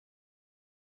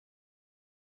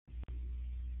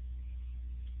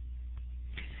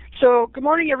So good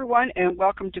morning, everyone, and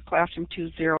welcome to Classroom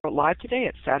 2.0 Live today.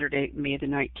 It's Saturday, May the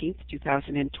 19th,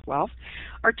 2012.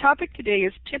 Our topic today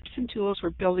is tips and tools for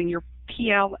building your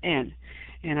PLN.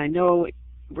 And I know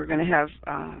we're going to have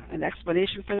an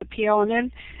explanation for the PLN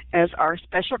as our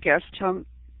special guests, Tim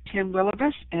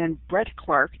Wilhelmus and Brett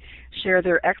Clark, share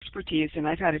their expertise. And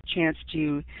I've had a chance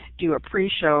to do a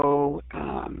pre-show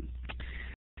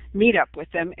meetup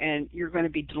with them, and you're going to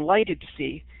be delighted to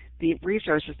see the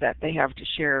resources that they have to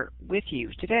share with you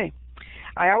today.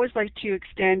 I always like to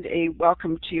extend a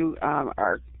welcome to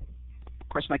of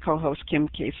course, my co-hosts Kim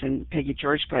Case and Peggy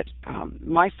George, but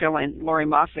my fill-in, Lori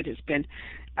Moffat, has been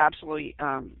absolutely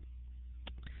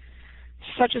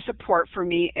such a support for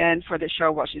me and for the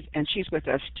show. She's with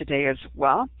us today as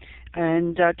well.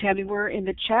 And Tammy, we're in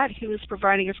the chat, who is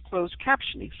providing us closed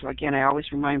captioning. So again, I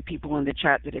always remind people in the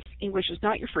chat that if English is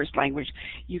not your first language,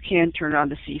 you can turn on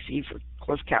the CC for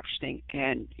closed captioning,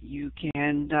 and you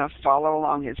can follow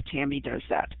along as Tammy does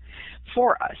that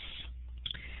for us.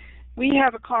 We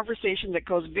have a conversation that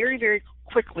goes very, very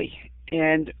quickly,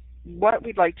 and what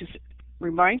we'd like to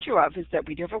remind you of is that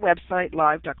we do have a website,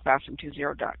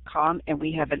 live.classroom20.com, and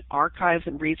we have an archives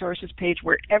and resources page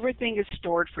where everything is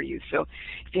stored for you. So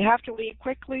if you have to leave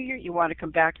quickly, you want to come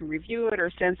back and review it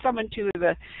or send someone to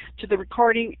the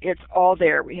recording, it's all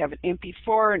there. We have an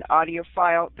MP4, an audio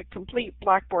file, the complete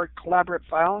Blackboard Collaborate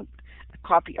file, a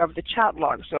copy of the chat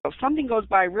log. So if something goes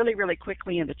by really, really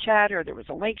quickly in the chat or there was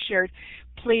a link shared,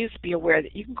 please be aware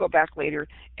that you can go back later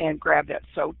and grab that.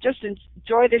 So just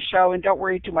enjoy this show and don't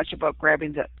worry too much about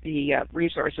grabbing the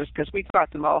resources, because we've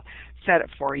got them all set up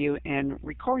for you and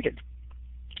recorded.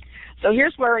 So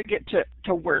here's where I get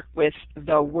to work with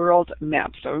the world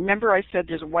map. So remember I said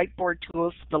there's a whiteboard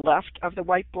tools to the left of the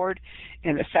whiteboard,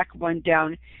 and the second one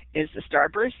down is the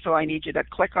starburst. So I need you to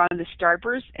click on the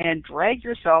starburst and drag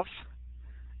yourself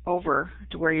over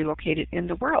to where you're located in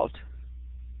the world.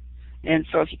 And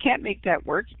so if you can't make that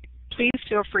work, please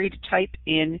feel free to type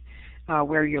in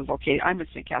where you're located. I'm in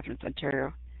St. Catharines,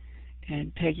 Ontario,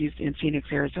 and Peggy's in Phoenix,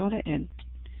 Arizona, and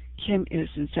Kim is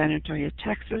in San Antonio,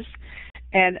 Texas.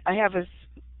 And I have a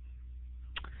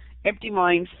empty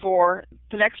mind for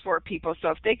the next four people, so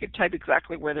if they could type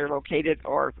exactly where they're located,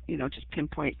 or just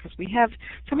pinpoint, because we have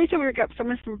somebody said we got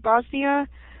someone from Bosnia.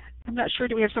 I'm not sure.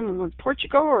 Do we have someone from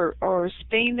Portugal or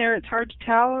Spain there? It's hard to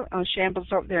tell.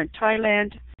 Shambles over there in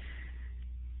Thailand.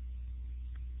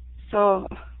 So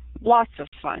lots of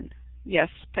fun. Yes,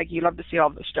 Peggy, you love to see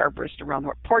all the starburst around the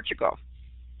world. Portugal.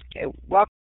 Okay, welcome,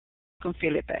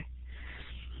 Felipe.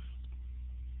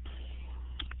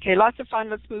 Okay, lots of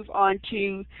fun. Let's move on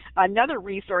to another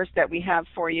resource that we have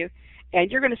for you,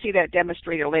 and you're going to see that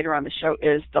demonstrated later on the show,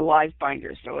 is the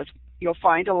Livebinder. So you'll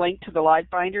find a link to the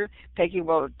Livebinder. Peggy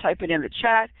will type it in the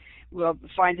chat. We'll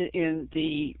find it in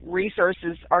the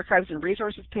resources, archives and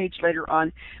resources page later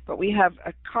on. But we have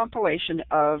a compilation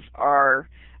of our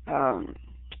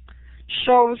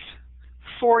shows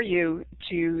for you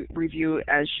to review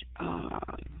as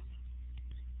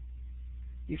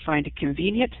you find it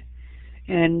convenient.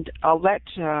 And I'll let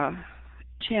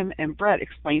Tim and Brett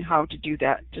explain how to do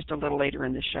that just a little later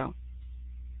in the show.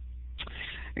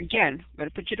 Again, I'm going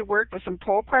to put you to work with some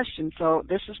poll questions. So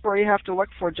this is where you have to look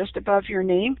for, just above your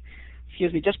name,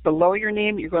 just below your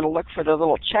name, you're going to look for the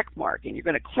little check mark, and you're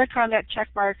going to click on that check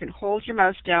mark and hold your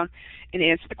mouse down and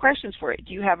answer the questions for it.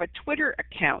 Do you have a Twitter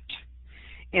account?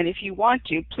 And if you want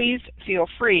to, please feel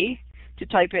free to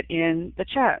type it in the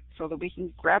chat so that we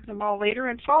can grab them all later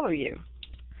and follow you.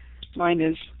 Mine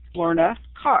is Lorna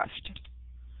Cost.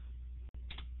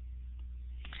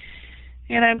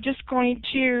 And I'm just going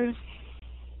to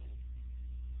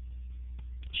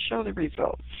show the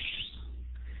results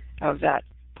of that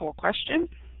poll question.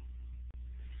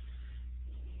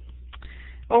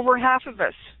 Over half of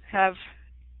us have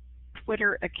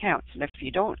Twitter accounts, and if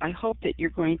you don't, I hope that you're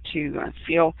going to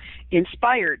feel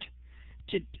inspired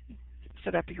to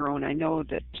set up your own. I know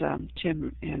that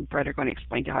Tim and Brett are going to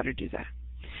explain to you how to do that.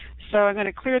 So I'm going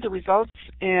to clear the results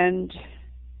and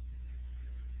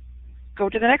go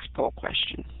to the next poll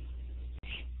question,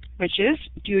 which is,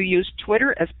 do you use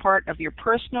Twitter as part of your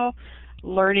personal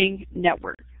learning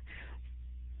network?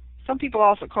 Some people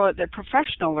also call it their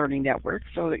professional learning network,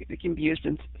 so it can be used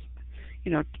in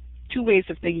two ways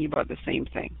of thinking about the same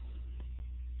thing.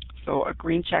 So a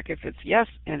green check if it's yes,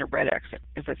 and a red X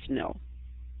if it's no.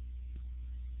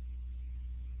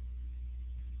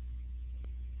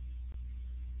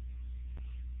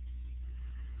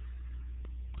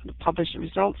 I'm going to publish the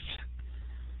results.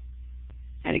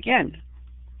 And again,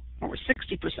 over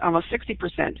 60%, almost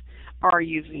 60% are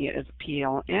using it as a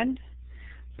PLN.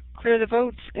 Clear the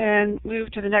votes and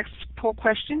move to the next poll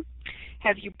question.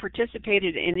 Have you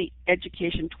participated in any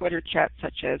education Twitter chat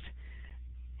such as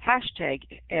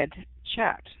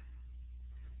 #EdChat?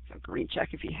 So green check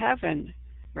if you haven't,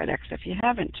 red X if you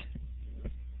haven't.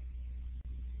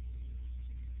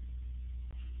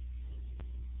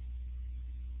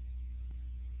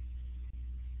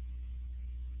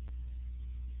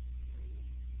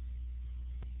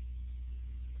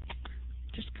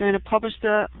 Just going to publish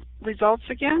the results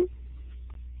again.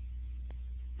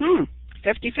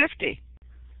 50-50.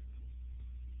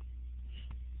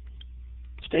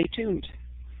 Stay tuned,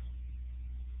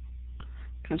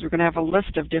 because we're going to have a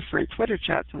list of different Twitter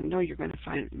chats. I know you're going to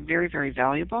find it very, very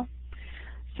valuable.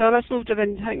 So let's move to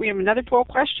we have another poll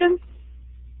question.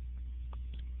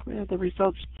 We have the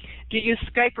results. Do you use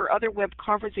Skype or other web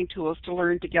conferencing tools to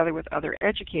learn together with other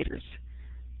educators?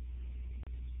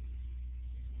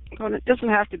 Well, it doesn't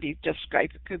have to be just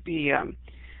Skype. It could be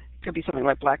something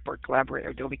like Blackboard Collaborate or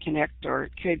Adobe Connect, or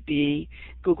it could be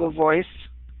Google Voice,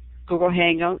 Google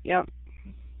Hangout. Yep.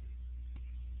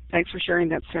 Thanks for sharing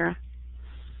that, Sarah.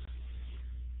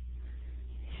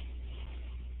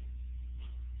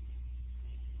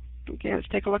 Okay, let's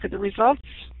take a look at the results.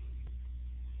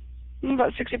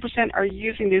 About 60% are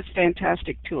using these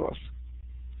fantastic tools.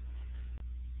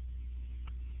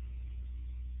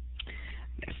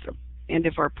 That's the end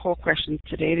of our poll questions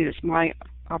today. It is my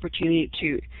opportunity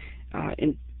to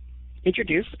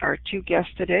introduce our two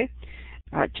guests today,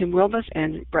 Tim Wilhelmus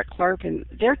and Brett Clark, and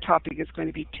their topic is going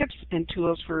to be tips and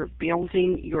tools for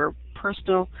building your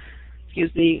personal,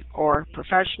 or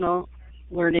professional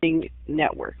learning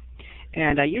network.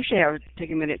 And I usually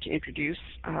take a minute to introduce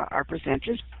our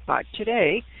presenters, but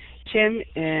today Tim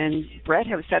and Brett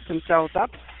have set themselves up,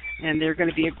 and they're going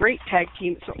to be a great tag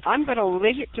team. So I'm going to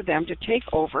leave it to them to take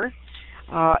over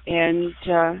and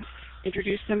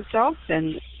introduce themselves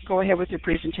and go ahead with your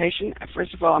presentation.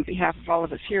 First of all, on behalf of all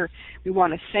of us here, we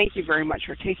want to thank you very much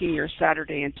for taking your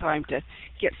Saturday and time to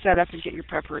get set up and get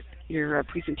your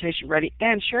presentation ready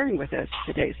and sharing with us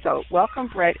today. So welcome,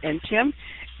 Brett and Tim.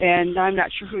 And I'm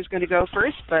not sure who's going to go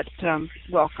first, but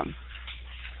welcome.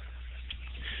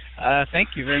 Thank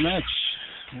you very much.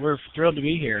 We're thrilled to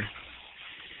be here.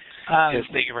 Yes,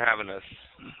 thank you for having us.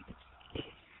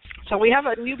 So we have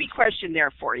a newbie question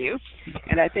there for you,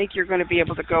 and I think you're going to be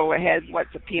able to go ahead.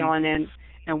 What's a PLN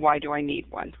and why do I need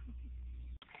one?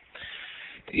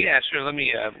 Yeah, sure. Let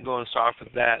me go and start off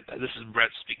with that. This is Brett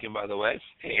speaking, by the way.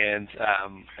 And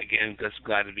again, just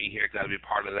glad to be here, glad to be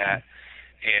part of that.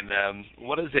 And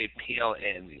what is a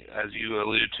PLN? As you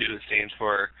alluded to, it stands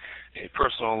for a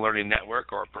personal learning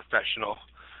network or a professional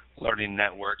learning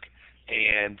network.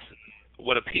 And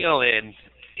what a PLN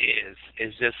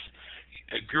is just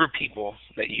a group of people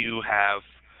that you have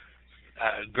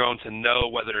grown to know,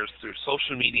 whether it's through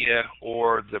social media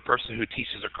or the person who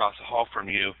teaches across the hall from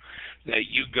you, that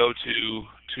you go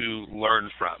to learn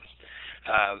from.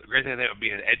 The great thing about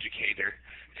being an educator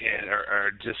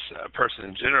or just a person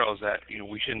in general is that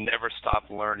we should never stop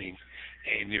learning.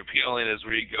 And your PLN is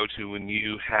where you go to when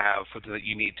you have something that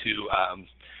you need to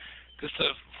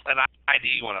an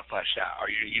idea you want to flesh out, or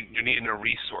you're needing a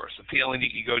resource. A PLN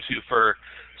you go to for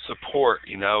support. I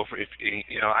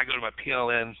go to my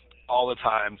PLN all the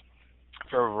time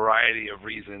for a variety of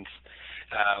reasons.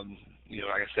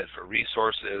 Like I said, for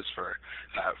resources, to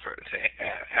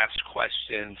ask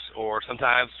questions, or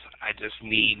sometimes I just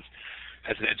need,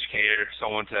 as an educator,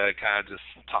 someone to kind of just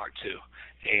talk to.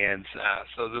 And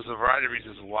so there's a variety of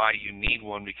reasons why you need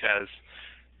one, because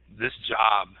this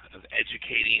job of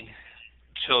educating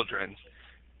children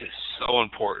is so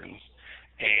important,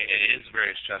 and it is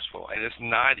very stressful, and it's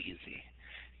not easy.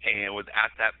 And without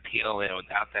that PLN,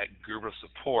 without that group of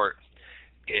support,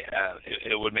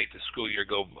 it would make the school year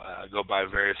go by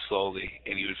very slowly,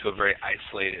 and you would feel very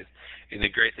isolated. And the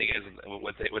great thing is,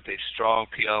 with a strong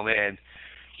PLN,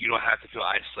 you don't have to feel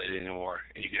isolated anymore,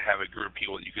 and you can have a group of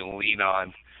people that you can lean on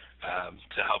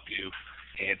to help you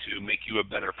and to make you a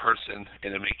better person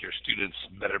and to make your students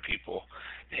better people.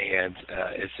 And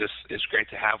it's great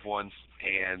to have one.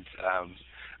 And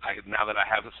now that I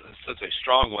have such a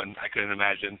strong one, I couldn't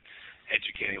imagine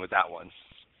educating without one.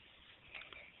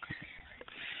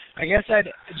 I guess I'd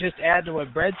just add to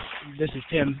what Brett, this is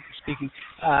Tim speaking,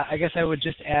 I guess I would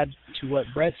just add to what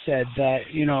Brett said, that,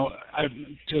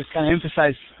 to kind of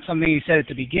emphasize something he said at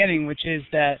the beginning, which is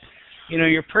that,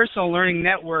 your personal learning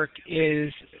network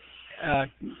is,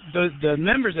 the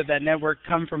members of that network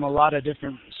come from a lot of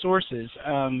different sources.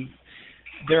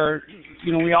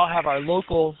 We all have our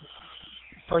local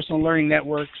personal learning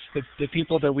networks, the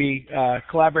people that we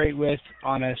collaborate with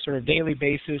on a sort of daily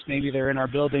basis. Maybe they're in our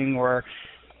building or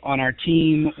on our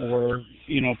team, or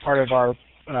part of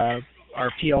our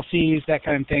our PLCs, that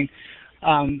kind of thing.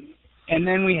 And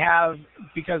then we have,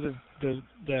 because of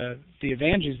the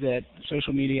advantages that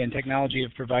social media and technology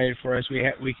have provided for us,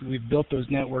 we've built those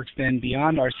networks then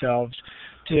beyond ourselves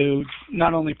to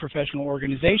not only professional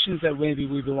organizations that maybe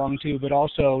we belong to, but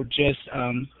also just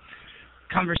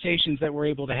conversations that we're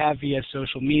able to have via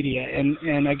social media.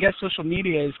 And I guess social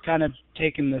media has kind of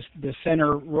taken the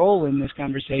center role in this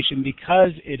conversation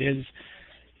because it has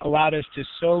allowed us to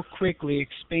so quickly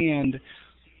expand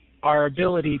our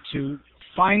ability to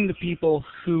find the people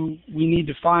who we need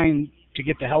to find to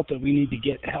get the help that we need to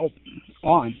get help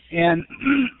on. And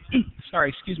sorry,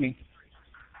 excuse me.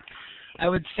 I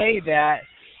would say that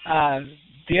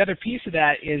the other piece of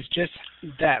that is just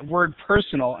that word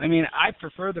personal. I mean, I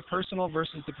prefer the personal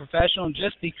versus the professional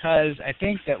just because I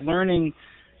think that learning,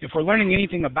 if we're learning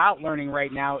anything about learning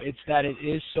right now, it's that it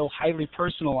is so highly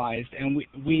personalized. And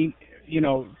we you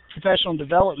know, professional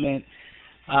development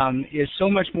is so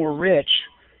much more rich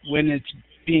when it's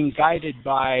being guided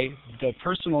by the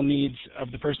personal needs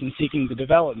of the person seeking the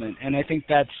development. And I think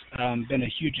that's been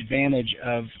a huge advantage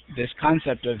of this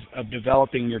concept of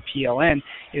developing your PLN,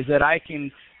 is that I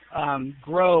can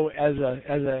grow as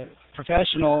a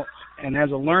professional and as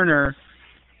a learner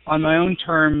on my own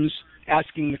terms,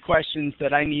 asking the questions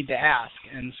that I need to ask.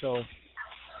 And so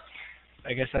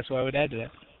I guess that's what I would add to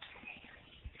that.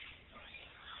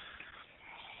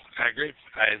 I agree.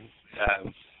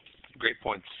 Great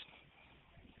points.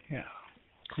 Yeah,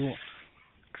 cool.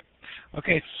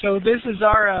 Okay, so this is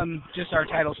our just our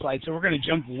title slide. So we're going to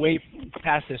jump way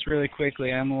past this really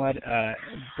quickly. I'm going to let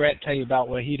Brett tell you about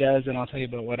what he does, and I'll tell you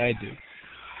about what I do.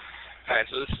 All right,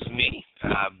 so this is me,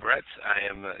 Brett. I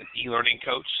am an e-learning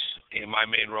coach, and my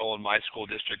main role in my school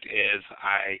district is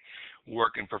I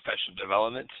work in professional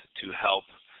development to help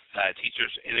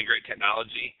teachers integrate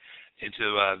technology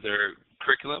into their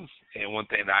curriculum. And one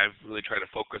thing that I've really tried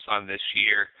to focus on this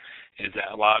year is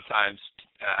that a lot of times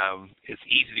it's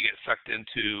easy to get sucked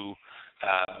into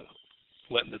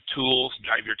letting the tools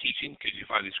drive your teaching, because you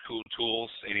find these cool tools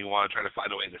and you want to try to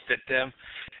find a way to fit them,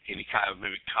 and you kind of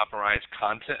maybe compromise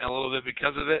content a little bit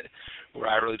because of it, where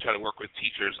I really try to work with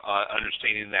teachers on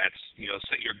understanding that, you know,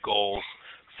 set your goals,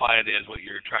 find it is what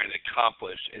you're trying to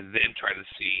accomplish, and then try to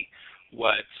see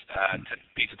what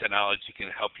piece of technology can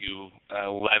help you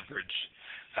leverage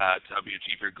to help you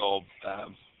achieve your goal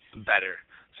better.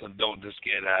 So don't just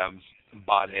get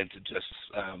bought into just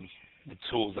the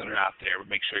tools that are out there, but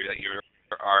make sure that you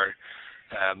are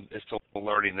it's the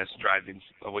learning that's driving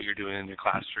what you're doing in your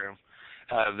classroom.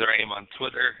 There I am on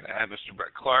Twitter. I have Mr.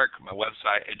 Brett Clark, my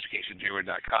website,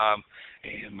 educationdreamer.com,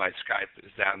 and my Skype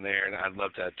is down there, and I'd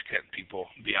love to connect people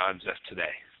beyond just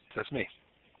today. So that's me.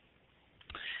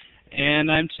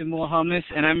 And I'm Tim Wilhelmus,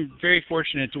 and I'm very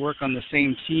fortunate to work on the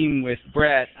same team with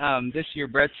Brett. This year,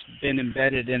 Brett's been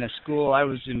embedded in a school. I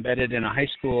was embedded in a high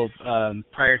school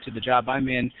prior to the job I'm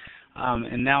in,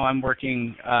 and now I'm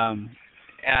working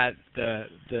at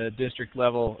the district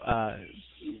level,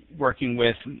 working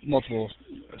with multiple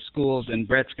schools, and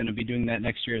Brett's going to be doing that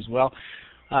next year as well.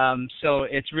 So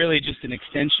it's really just an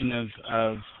extension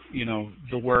of you know,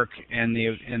 the work and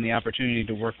the opportunity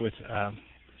to work with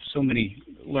so many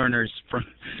learners from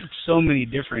so many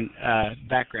different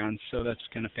backgrounds, so that's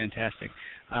kind of fantastic.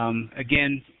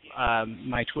 Again,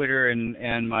 my Twitter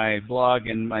and my blog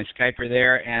and my Skype are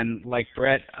there, and like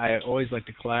Brett, I always like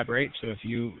to collaborate, so if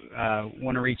you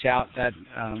want to reach out, that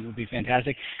would be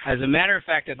fantastic. As a matter of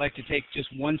fact, I'd like to take just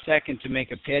 1 second to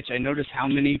make a pitch. I noticed how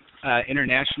many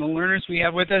international learners we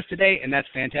have with us today, and that's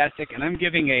fantastic, and I'm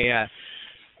giving a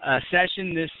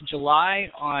session this July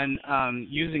on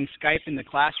using Skype in the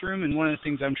classroom, and one of the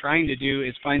things I'm trying to do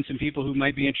is find some people who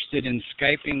might be interested in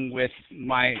Skyping with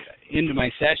into my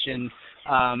session,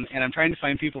 and I'm trying to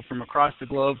find people from across the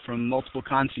globe from multiple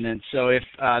continents. So if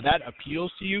that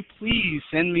appeals to you, please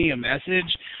send me a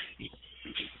message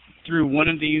through one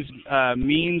of these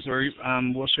means, or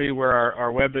we'll show you where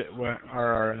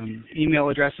our email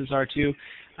addresses are too.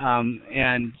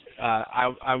 And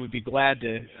I would be glad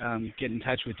to get in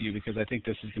touch with you, because I think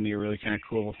this is going to be a really kind of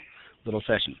cool little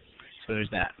session. So there's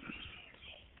that.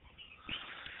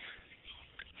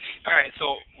 All right,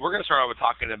 so we're going to start off with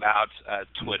talking about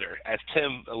Twitter. As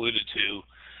Tim alluded to,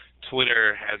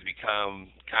 Twitter has become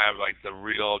kind of like the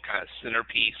real kind of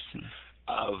centerpiece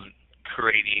of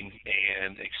creating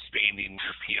and expanding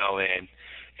your PLN.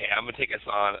 And I'm going to take us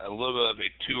on a little bit of a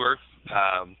tour.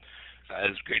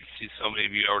 It's great to see so many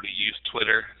of you already use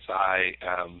Twitter, so I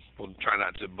will try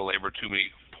not to belabor too many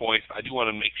points. I do want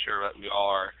to make sure that we all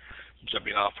are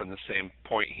jumping off from the same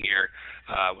point here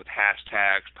with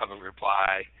hashtags, public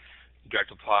reply,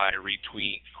 direct reply,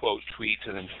 retweet, quote tweets,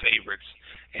 and then favorites.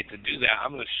 And to do that,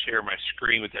 I'm going to share my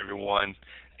screen with everyone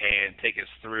and take us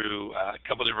through a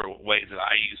couple different ways that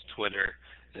I use Twitter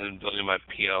and building my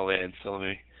PLN. So let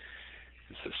me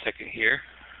just a second here.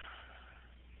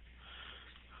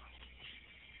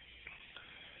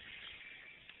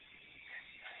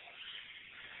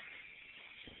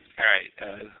 All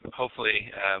right.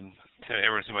 Hopefully,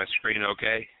 everyone's on my screen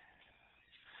okay.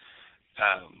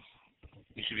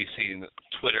 You should be seeing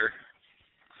Twitter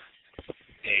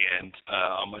and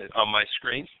on my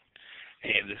screen,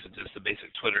 and this is just the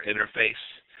basic Twitter interface.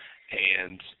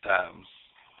 And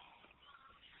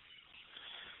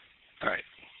all right,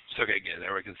 so okay, again,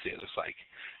 everyone can see it looks like.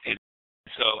 And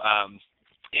so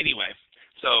anyway,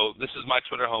 so this is my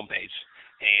Twitter homepage,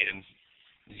 and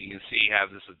you can see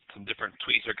have this some different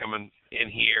tweets are coming in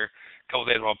here. A couple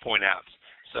things I want to point out.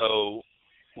 So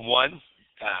one,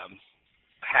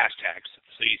 hashtags.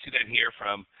 So you see that here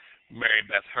from Mary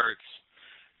Beth Hertz.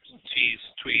 She's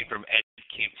tweeting from Ed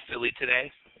Camp Philly today,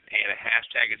 and a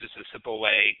hashtag is just a simple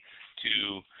way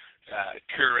to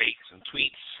curate some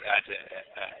tweets to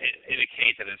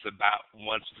indicate that it's about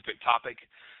one specific topic.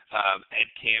 Ed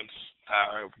camps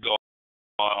go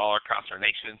all across our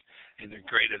nation, and they're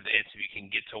great events. If you can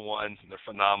get to one, they're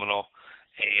phenomenal.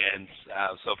 And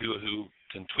so people who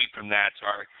can tweet from that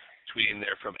are tweeting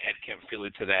there from Ed Camp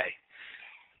Philly today.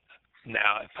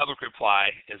 Now, a public reply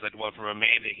is like one from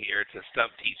Amanda here to Stump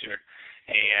Teacher,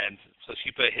 and so she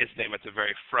put his name at the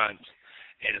very front,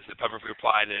 and it's a public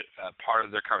reply to part of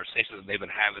their conversation that they've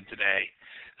been having today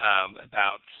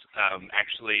about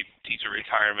actually teacher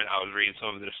retirement. I was reading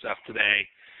some of their stuff today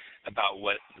about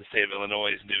what the state of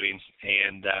Illinois is doing,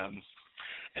 and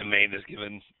Amanda's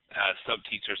given Stump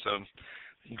Teacher some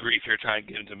grief here trying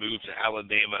to get him to move to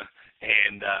Alabama,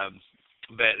 and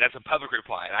but that's a public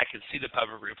reply, and I can see the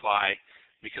public reply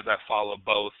because I follow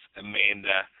both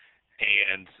Amanda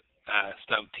and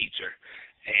Stump Teacher.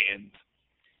 And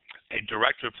a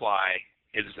direct reply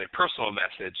is a personal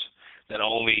message that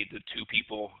only the two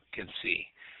people can see,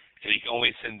 and you can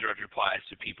only send direct replies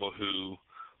to people who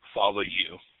follow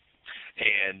you.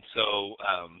 And so,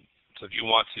 so if you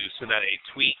want to send out a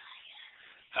tweet,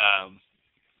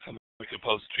 we can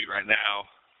post a tweet right now.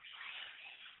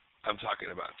 I'm talking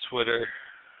about Twitter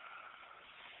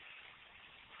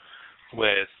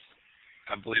with,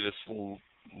 I believe it's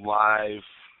Live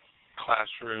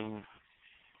Classroom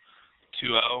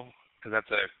 2.0. Is that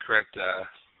the correct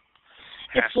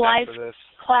it's hashtag Live for this?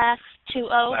 Class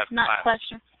 2.0, Live not class.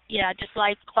 Classroom. Yeah, just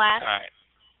Live Class. All right.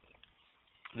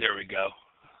 There we go.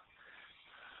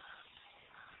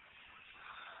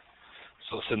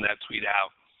 So we'll send that tweet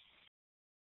out.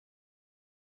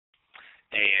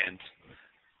 And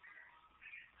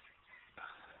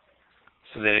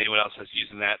so then anyone else that's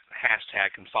using that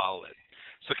hashtag can follow it.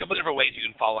 So a couple different ways you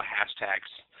can follow hashtags,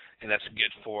 and that's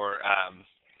good for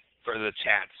the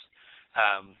chats.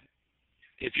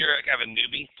 If you're kind of a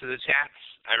newbie to the chats,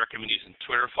 I recommend using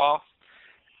Twitterfall,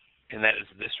 and that is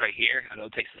this right here. I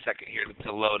know it takes a second here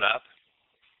to load up,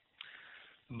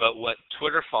 but what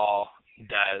Twitterfall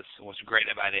does, and what's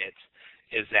great about it,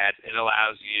 is that it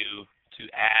allows you to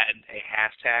add a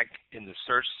hashtag in the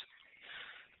search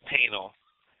panel,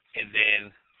 and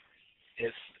then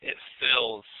it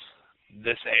fills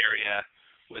this area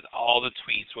with all the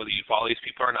tweets, whether you follow these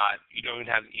people or not. You don't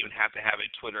even have to have a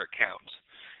Twitter account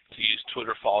to use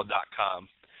twitterfall.com.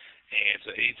 And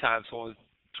so anytime someone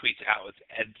tweets out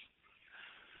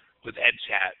with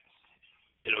EdChat,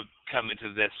 it'll come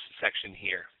into this section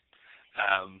here.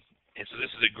 And so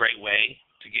this is a great way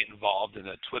to get involved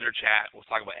in a Twitter chat. We'll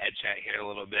talk about EdChat here in a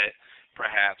little bit,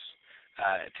 perhaps.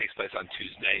 It takes place on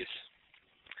Tuesdays.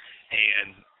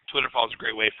 And Twitterfall is a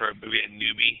great way for maybe a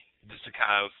newbie just to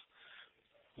kind of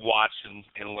watch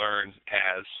and learn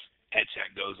as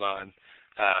EdChat goes on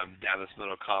down this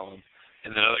middle column.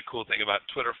 And then another cool thing about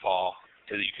Twitterfall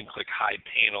is that you can click Hide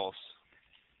Panels,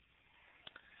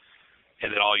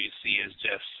 and then all you see is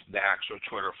just the actual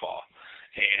Twitterfall.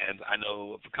 And I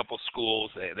know of a couple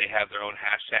schools, they have their own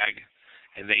hashtag,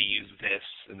 and they use this,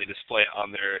 and they display it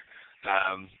on their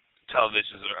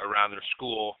televisions around their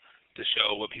school to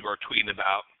show what people are tweeting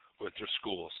about with their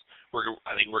schools.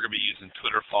 I think we're going to be using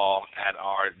Twitterfall at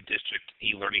our district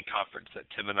e-learning conference that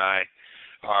Tim and I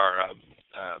are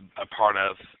a part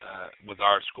of with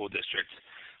our school district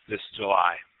this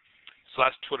July. So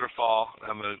that's Twitterfall.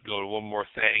 I'm going to go to one more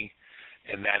thing,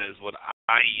 and that is what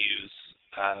I use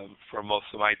for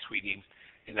most of my tweeting,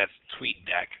 and that's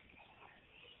TweetDeck.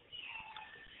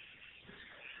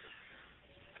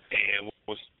 And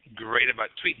what's great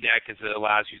about TweetDeck is it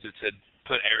allows you to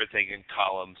put everything in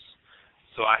columns.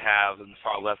 So I have on the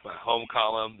far left my home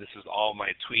column. This is all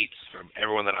my tweets from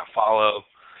everyone that I follow.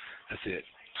 That's it.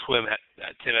 Tim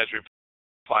has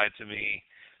replied to me.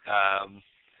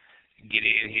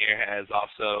 Gideon here has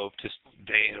also just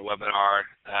today in a webinar,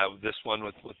 this one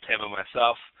with Tim and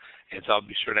myself, and so I'll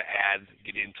be sure to add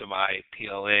Gideon to my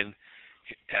PLN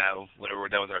whenever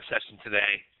we're done with our session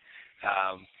today.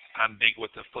 I'm big with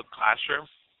the flipped classroom,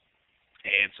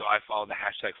 and so I follow the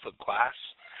hashtag flipped class.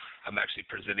 I'm actually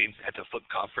presenting at the Flip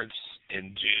Conference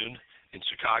in June in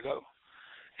Chicago,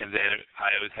 and then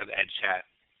I always have Ed Chat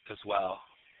as well.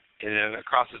 And then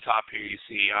across the top here you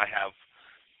see I have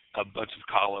a bunch of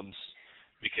columns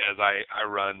because I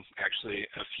run actually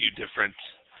a few different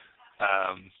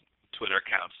Twitter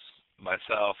accounts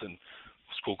myself and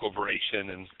School Corporation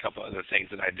and a couple other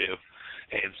things that I do.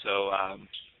 And so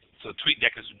so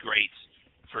TweetDeck is great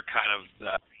for kind of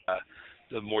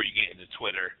the more you get into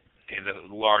Twitter and the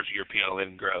larger your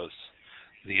PLN grows,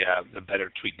 the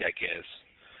better TweetDeck is.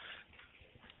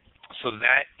 So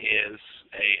that is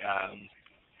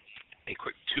a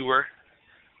quick tour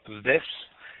of this.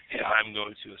 And I'm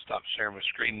going to stop sharing my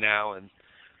screen now and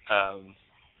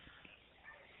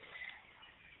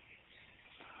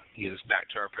get us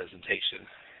back to our presentation.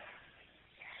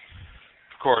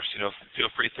 Of course,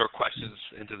 feel free to throw questions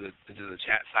into the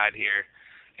chat side here,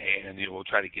 and we'll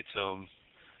try to get to them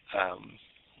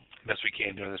best we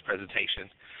can during this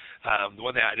presentation. The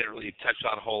one that I didn't really touch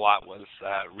on a whole lot was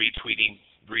retweeting.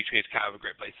 Retweeting is kind of a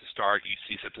great place to start. You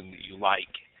see something that you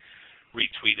like,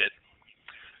 retweet it.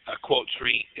 A quote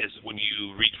tweet is when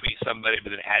you retweet somebody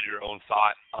but then add your own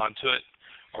thought onto it,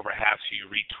 or perhaps you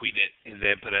retweet it and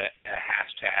then put a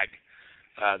hashtag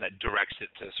that directs it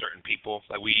to certain people.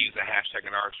 Like we use a hashtag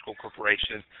in our school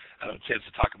corporation. Tim's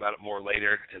to talk about it more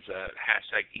later as a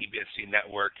hashtag EBSC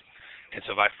network. And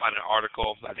so if I find an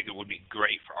article I think it would be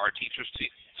great for our teachers to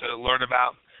learn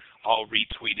about, I'll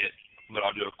retweet it, but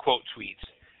I'll do a quote tweet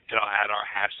and I'll add our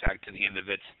hashtag to the end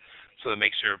of it so to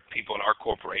make sure people in our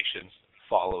corporation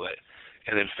follow it.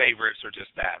 And then favorites are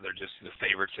just that. They're just the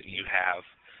favorites that you have.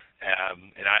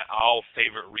 And I'll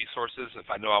favorite resources if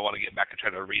I know I want to get back and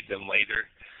try to read them later.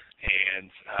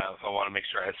 And if I want to make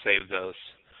sure I save those.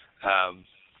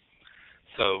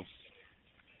 So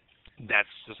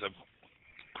that's just a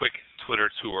quick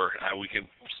Twitter tour. We can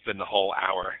spend the whole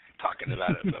hour talking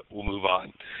about it, but we'll move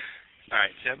on. All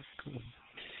right, Tim?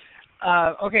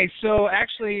 Okay, so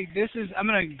actually I'm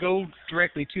going to go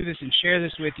directly to this and share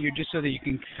this with you just so that you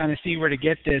can kind of see where to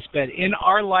get this. But in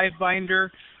our Livebinder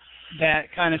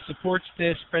that kind of supports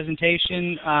this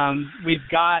presentation, we've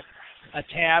got a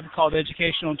tab called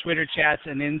Educational Twitter Chats,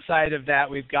 and inside of that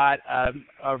we've got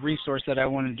a resource that I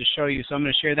wanted to show you. So I'm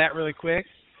going to share that really quick.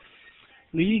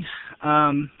 Lee,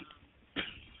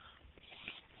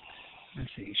 let's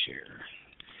see, share.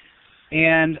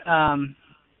 And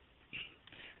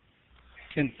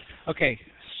okay,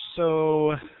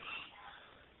 so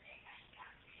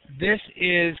this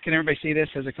is, can everybody see this?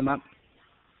 Has it come up?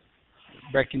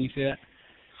 Brett, can you see that?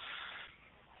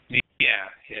 Yeah,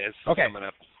 it's coming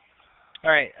up.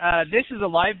 All right, this is a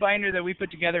Livebinder that we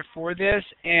put together for this,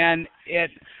 and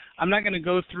I'm not going to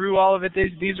go through all of it.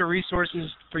 These are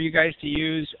resources for you guys to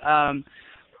use.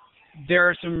 There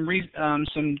are some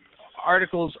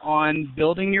articles on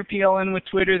building your PLN with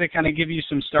Twitter that kind of give you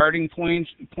some starting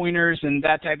pointers and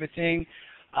that type of thing.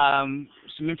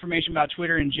 Some information about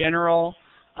Twitter in general.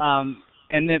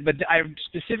 But I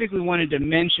specifically wanted to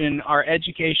mention our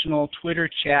educational Twitter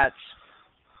chats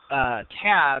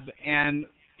tab, and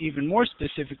even more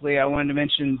specifically, I wanted to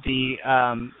mention the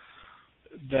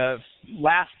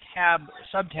last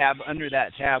sub-tab under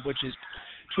that tab, which is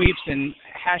tweets and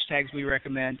hashtags we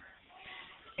recommend.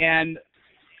 And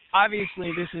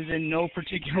obviously, this is in no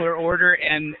particular order,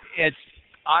 and it's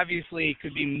obviously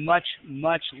could be much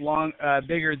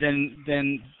bigger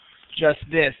than just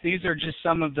this. These are just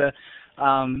some of the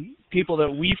people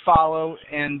that we follow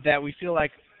and that we feel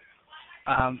like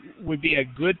would be a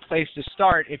good place to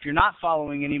start if you're not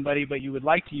following anybody, but you would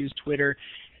like to use Twitter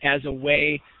as a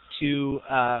way to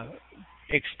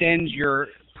extend your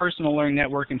personal learning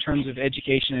network in terms of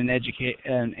education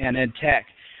and ed tech.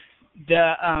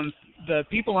 The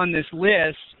people on this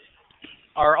list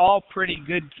are all pretty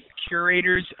good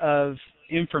curators of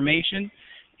information,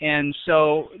 and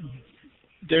so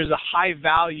there's a high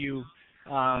value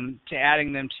to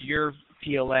adding them to your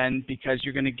PLN because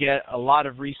you're going to get a lot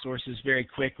of resources very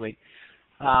quickly.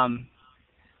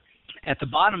 At the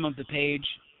bottom of the page,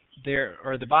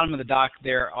 or the bottom of the doc,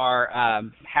 there are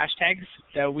hashtags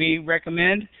that we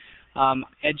recommend.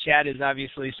 EdChat is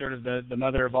obviously sort of the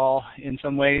mother of all in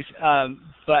some ways,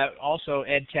 but also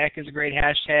EdTech is a great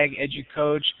hashtag.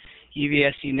 EduCoach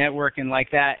EVSC network and like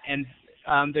that. And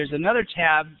there's another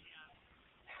tab,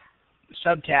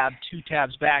 sub-tab, 2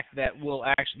 tabs back that will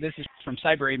actually, this is from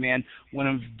CyberAman, one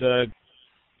of the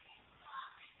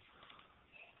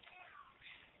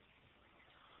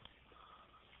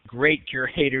great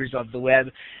curators of the web,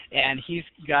 and he's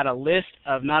got a list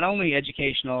of not only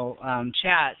educational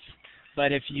chats,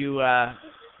 but if you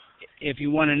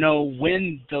want to know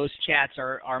when those chats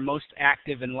are most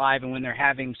active and live and when they're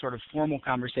having sort of formal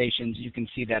conversations, you can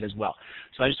see that as well.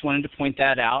 So I just wanted to point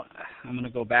that out. I'm going to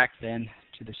go back then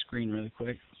to the screen really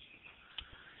quick.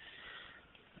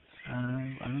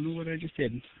 I don't know what I just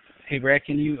did. Hey, Brett,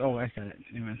 can you? Oh, I got it.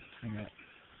 Anyway, I got it.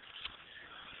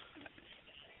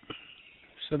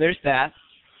 So there's that.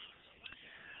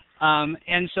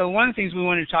 And so one of the things we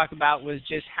wanted to talk about was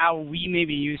just how we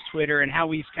maybe use Twitter and how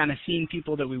we've kind of seen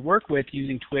people that we work with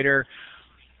using Twitter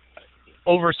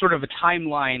over sort of a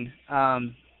timeline.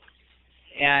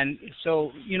 And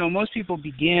so, you know, most people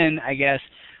begin, I guess,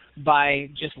 by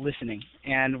just listening.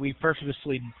 And we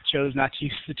purposely chose not to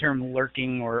use the term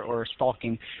lurking or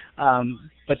stalking.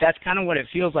 But that's kind of what it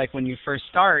feels like when you first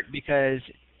start, because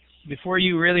before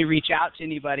you really reach out to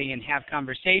anybody and have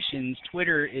conversations,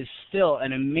 Twitter is still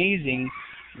an amazing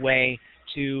way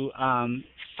to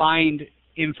find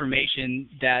information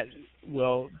that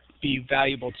will be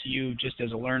valuable to you just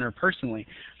as a learner personally.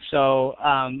 So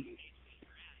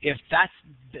if that's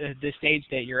the stage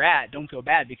that you're at, don't feel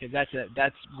bad, because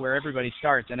that's where everybody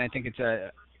starts, and I think it's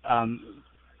a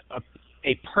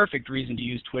perfect reason to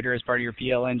use Twitter as part of your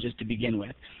PLN just to begin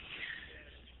with.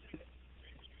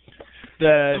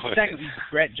 The second,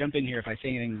 Brett, jump in here if I say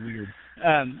anything weird.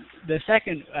 The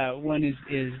second one is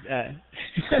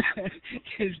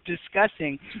is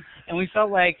discussing, and we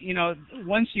felt like, you know,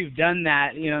 once you've done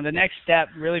that, you know, the next step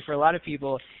really for a lot of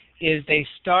people is they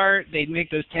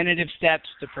make those tentative steps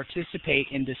to participate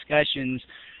in discussions,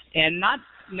 and not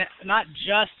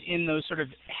just in those sort of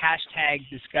hashtag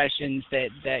discussions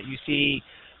that you see,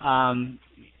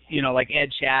 you know, like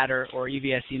EdChat or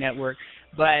EVSC Network,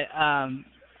 but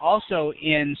also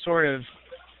in sort of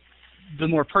the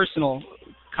more personal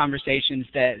conversations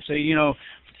that, so, you know,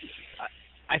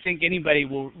 I think anybody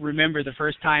will remember the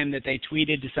first time that they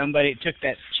tweeted to somebody, took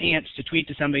that chance to tweet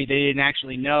to somebody they didn't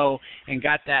actually know and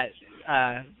got that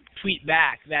tweet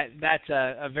back. That's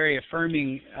a very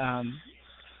affirming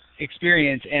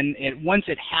experience, and once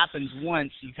it happens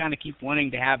once, you kind of keep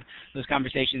wanting to have those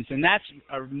conversations, and that's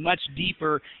a much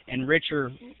deeper and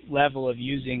richer level of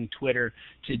using Twitter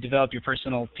to develop your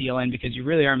personal PLN, because you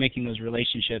really are making those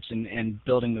relationships and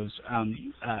building those,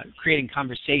 creating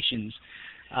conversations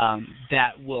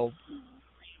that will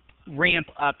ramp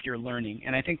up your learning.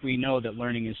 And I think we know that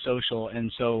learning is social,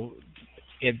 and so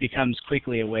it becomes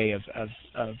quickly a way of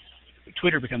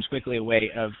Twitter becomes quickly a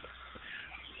way of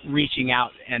reaching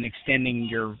out and extending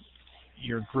your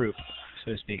group,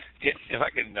 so to speak. If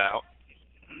I can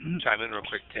chime in real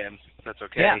quick, Tim, if that's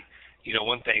okay. Yeah. You know,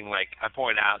 one thing, like I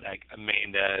point out, like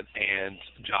Amanda and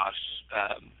Josh,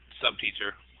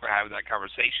 sub-teacher, were having that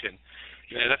conversation.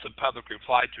 You know, that's a public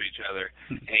reply to each other,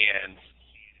 and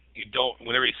you don't.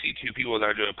 Whenever you see two people that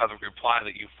are doing a public reply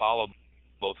that you follow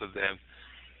both of them,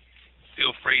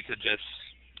 feel free to just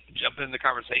jump in the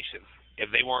conversation. If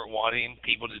they weren't wanting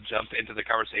people to jump into the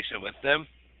conversation with them,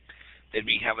 they'd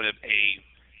be having a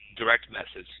direct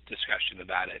message discussion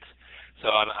about it. So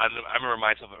I remember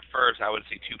myself at first, I would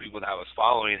see two people that I was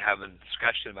following having a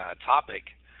discussion about a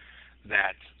topic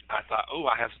that I thought, oh,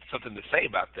 I have something to say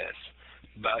about this,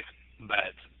 but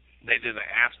they didn't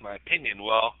ask my opinion.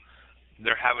 Well,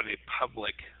 they're having a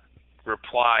public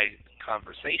reply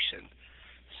conversation,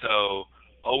 so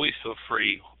always feel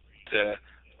free to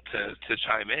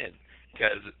chime in.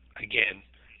 Because, again,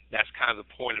 that's kind of the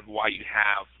point of why you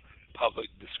have public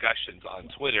discussions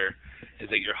on Twitter, is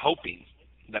that you're hoping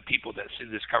that people that see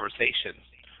this conversation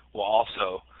will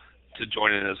also to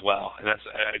join in as well. And that's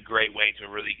a great way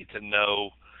to really get to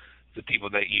know the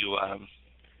people that you, I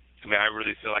mean, I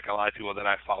really feel like a lot of people that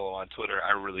I follow on Twitter,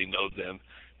 I really know them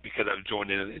because I've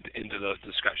joined into those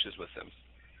discussions with them.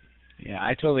 Yeah,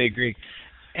 I totally agree.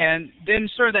 And then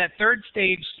sort of that third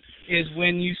stage is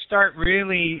when you start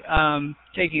really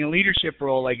taking a leadership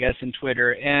role, I guess, in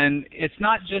Twitter. And it's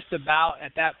not just about,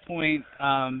 at that point,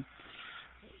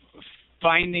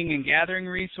 finding and gathering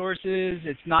resources.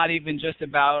 It's not even just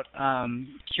about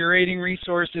curating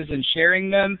resources and sharing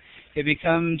them. It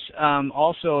becomes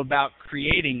also about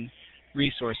creating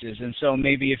resources. And so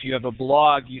maybe if you have a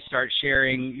blog, you start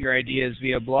sharing your ideas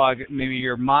via blog. Maybe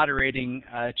you're moderating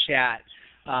a chat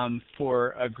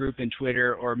for a group in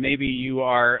Twitter, or maybe you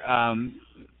are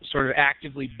sort of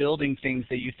actively building things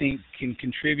that you think can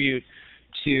contribute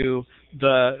to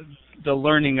the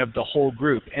learning of the whole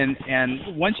group. And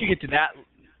once you get to that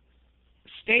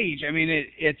stage, I mean,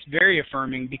 it's very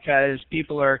affirming because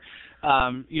people are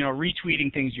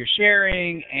retweeting things you're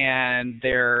sharing, and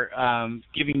they're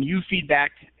giving you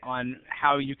feedback on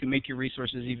how you can make your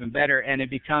resources even better, and it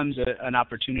becomes an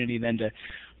opportunity then to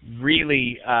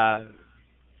really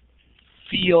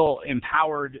feel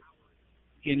empowered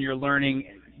in your learning,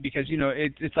 because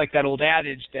it's like that old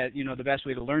adage that the best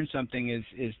way to learn something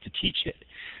is to teach it.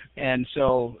 And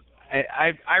so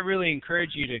I really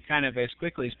encourage you to kind of as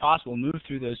quickly as possible move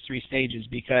through those 3 stages,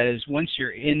 because once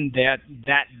you're in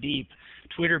that deep,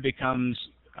 Twitter becomes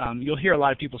you'll hear a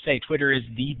lot of people say Twitter is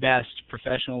the best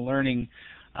professional learning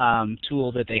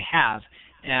tool that they have,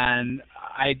 and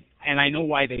I know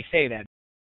why they say that,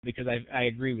 because I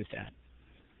agree with that.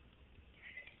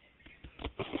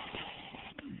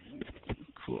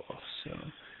 Cool.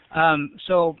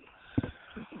 So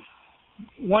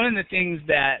one of the things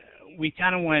that we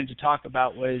kind of wanted to talk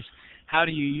about was, how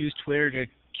do you use Twitter to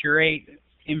curate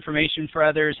information for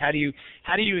others? How do you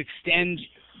extend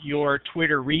your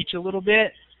Twitter reach a little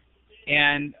bit?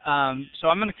 And so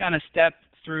I'm going to kind of step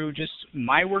through just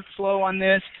my workflow on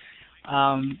this,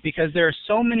 because there are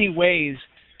so many ways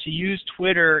to use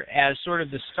Twitter as sort of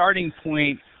the starting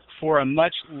point for a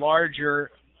much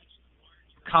larger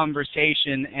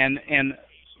conversation, and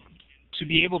to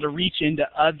be able to reach into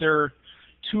other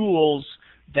tools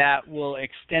that will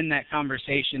extend that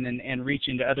conversation and reach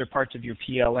into other parts of your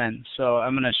PLN. So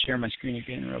I'm going to share my screen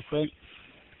again real quick.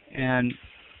 And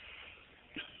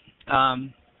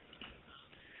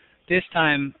this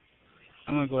time,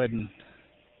 I'm going to go ahead and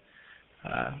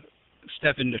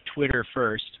step into Twitter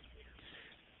first.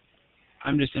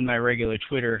 I'm just in my regular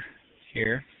Twitter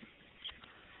here.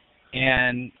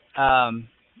 And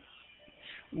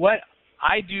what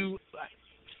I do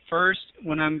first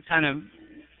when I'm kind of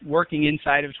working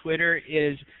inside of Twitter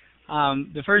is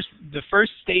the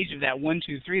first stage of that 1,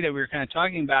 2, 3 that we were kind of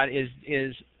talking about is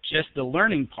just the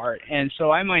learning part. And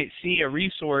so I might see a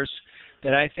resource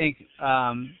that I think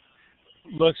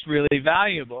looks really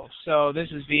valuable. So this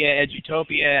is via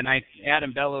Edutopia, and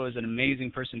Adam Bello is an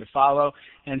amazing person to follow,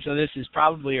 and so this is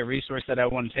probably a resource that I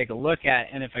want to take a look at.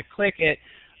 And if I click it,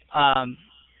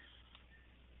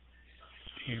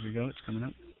 here we go, it's coming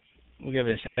up. We'll give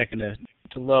it a second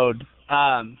to load.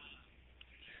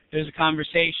 There's a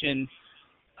conversation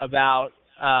about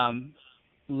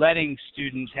letting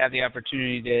students have the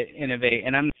opportunity to innovate,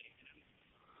 and I'm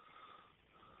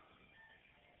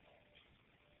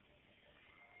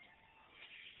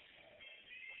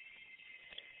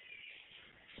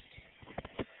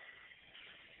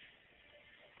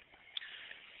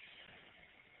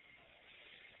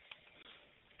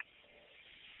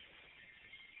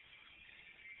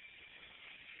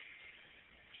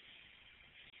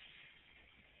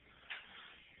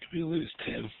we lose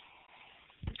Tim.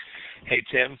 Hey,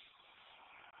 Tim.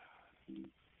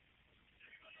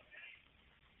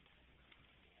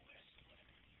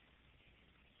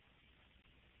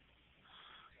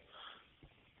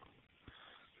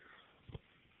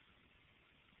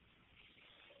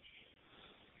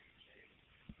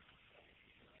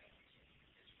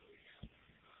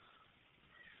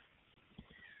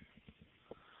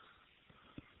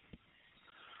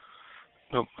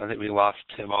 Nope, I think we lost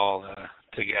Tim all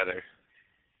together.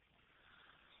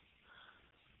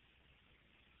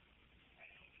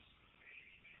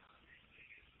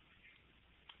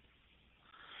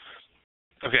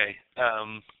 Okay.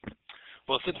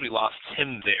 Well, since we lost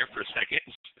Tim there for a second,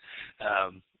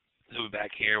 he'll be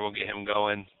back here. We'll get him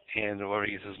going, and whenever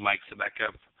he gets his mic set back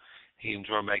up, he can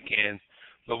join back in.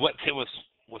 But what Tim was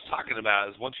talking about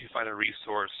is, once you find a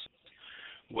resource,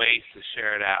 ways to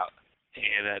share it out.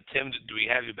 And Tim, do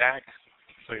we have you back?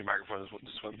 So your microphone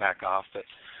just went back off. But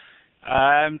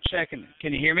I'm checking.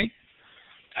 Can you hear me?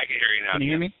 I can hear you now. Can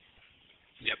you hear me?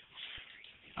 Yep.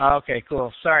 Okay,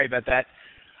 cool. Sorry about that.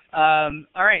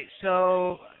 All right,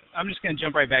 so I'm just going to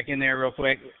jump right back in there real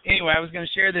quick. Anyway, I was going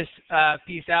to share this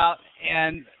piece out,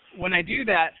 and when I do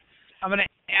that, I'm going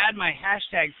to add my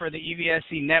hashtag for the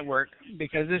EVSC network,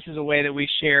 because this is a way that we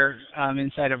share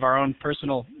inside of our own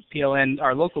personal PLN,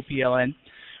 our local PLN.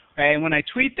 Right? And when I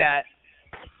tweet that,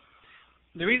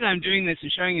 the reason I'm doing this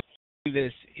and showing you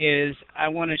this is I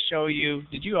want to show you.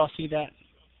 Did you all see that?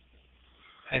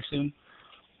 I assume.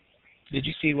 Did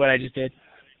you see what I just did?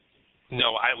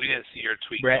 No, we didn't see your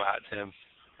tweet Brett? go out, Tim.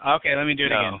 Okay, let me do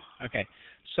it again. Okay,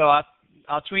 so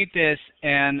I'll tweet this,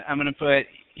 and I'm going to put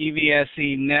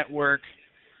EVSC network,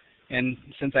 and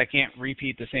since I can't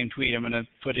repeat the same tweet, I'm going to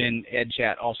put in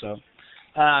EdChat also.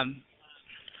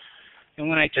 And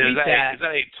when I tweet is that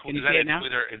a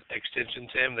Twitter extension,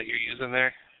 Tim, that you're using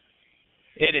there?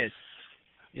 It is.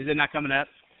 Is it not coming up?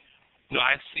 No,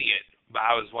 I see it, but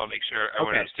I just want to make sure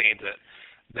everyone understands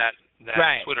that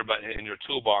right. Twitter button in your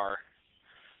toolbar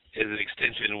is an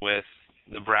extension with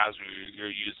the browser you're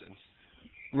using.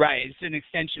 Right. It's an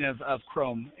extension of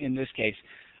Chrome in this case.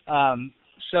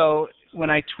 So when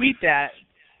I tweet that,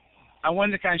 I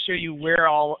wanted to kind of show you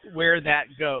where that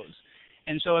goes.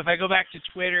 And so if I go back to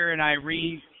Twitter and I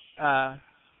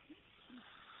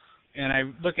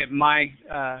look at my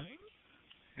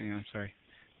hang on, sorry.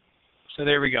 So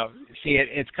there we go. See,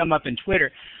 it's come up in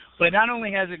Twitter. But not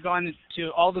only has it gone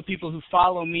to all the people who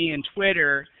follow me in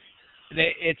Twitter,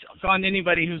 it's gone to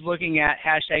anybody who's looking at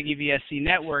hashtag EVSC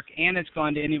Network, and it's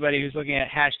gone to anybody who's looking at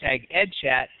hashtag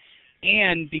EdChat.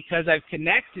 And because I've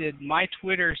connected my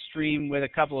Twitter stream with a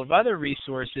couple of other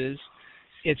resources,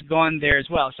 it's gone there as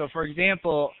well. So for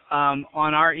example, on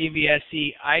our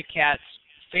EVSC ICATS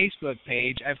Facebook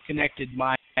page, I've connected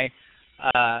my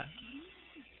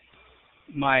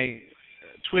my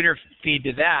Twitter feed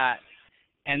to that,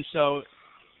 and so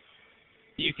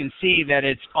you can see that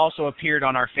it's also appeared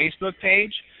on our Facebook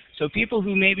page. So people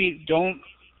who maybe don't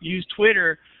use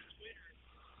Twitter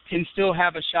can still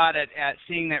have a shot at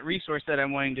seeing that resource that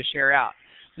I'm wanting to share out.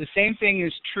 The same thing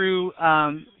is true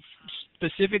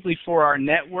specifically for our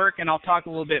network, and I'll talk a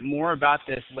little bit more about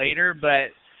this later,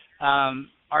 but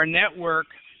our network,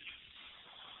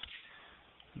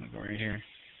 I'm going to go right here,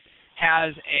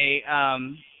 has a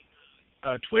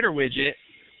Twitter widget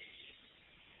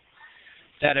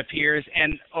that appears,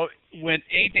 and when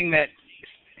anything that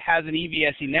has an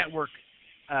EVSC network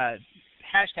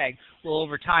hashtag will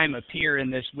over time appear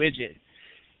in this widget.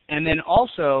 And then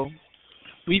also,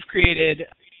 we've created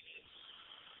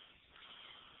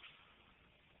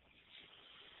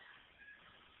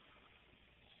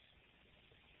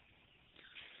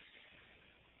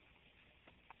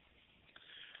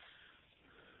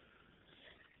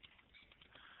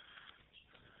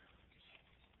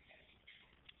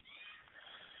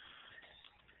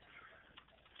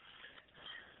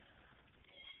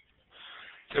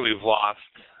So we've lost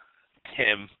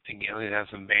Tim again. We have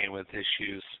some bandwidth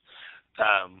issues.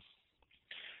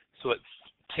 So what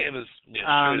Tim is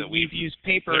sure that we've used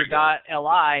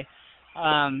paper.li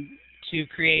to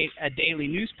create a daily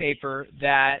newspaper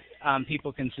that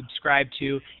people can subscribe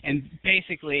to, and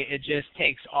basically it just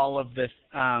takes all of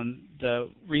the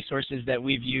resources that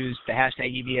we've used, the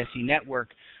hashtag EVSC network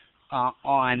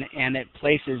on, and it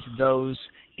places those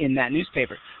in that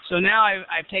newspaper. So now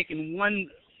I've taken one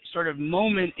sort of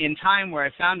moment in time where I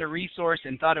found a resource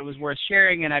and thought it was worth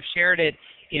sharing, and I've shared it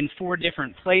in 4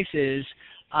 different places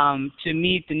to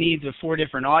meet the needs of 4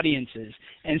 different audiences.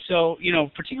 And so,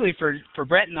 particularly for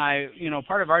Brett and I,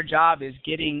 part of our job is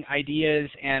getting ideas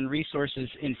and resources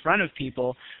in front of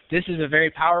people. This is a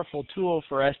very powerful tool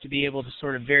for us to be able to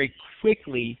sort of very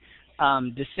quickly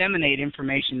disseminate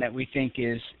information that we think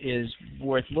is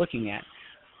worth looking at.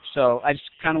 So I just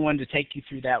kind of wanted to take you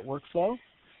through that workflow.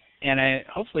 And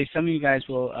hopefully some of you guys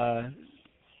will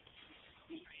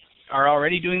are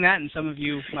already doing that, and some of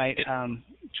you might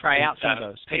try out some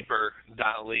of those.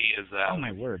 Paper.ly is oh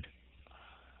my word,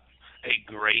 a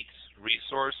great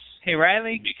resource. Hey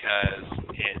Riley, because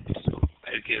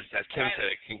it gives, as Tim said,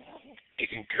 it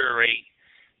can curate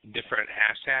different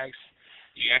hashtags.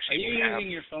 You actually have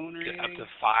using your phone or up to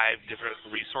 5 different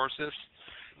resources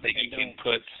that you can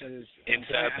put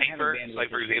into a paper. So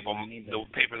like, for example, the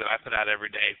paper that I put out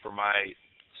every day for my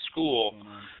school,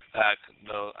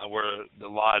 where the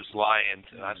lodge lions,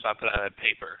 so I put out a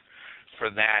paper for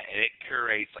that, and it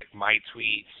curates like my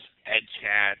tweets,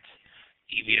 EdChat,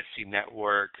 EVSC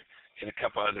Network, and a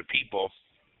couple other people.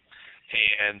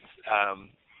 And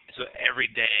so every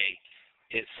day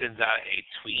it sends out a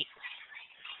tweet.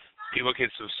 People can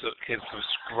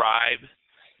subscribe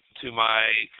to my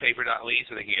paper.ly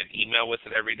so they can get an email with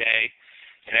it every day.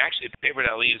 And actually,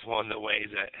 paper.ly is one of the ways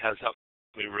that has helped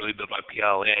me really build my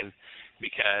PLN,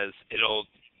 because it'll,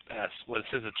 when it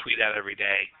sends a tweet out every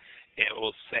day, it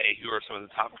will say who are some of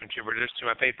the top contributors to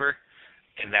my paper,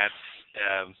 and that's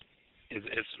it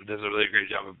does a really great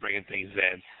job of bringing things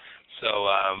in. So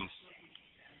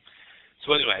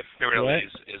anyway, paper.ly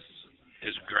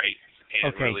is great,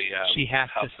 and it really she has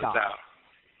helps to stop. us out.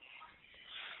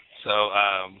 So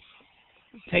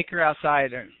take her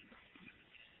outside. All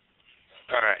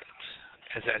right.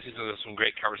 As there's some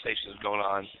great conversations going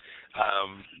on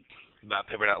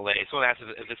about paper.ly. Someone asked if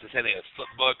it's the same thing as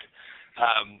Flipbook.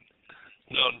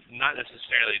 No, not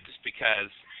necessarily, just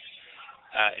because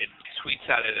it tweets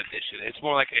out an edition. It's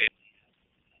more like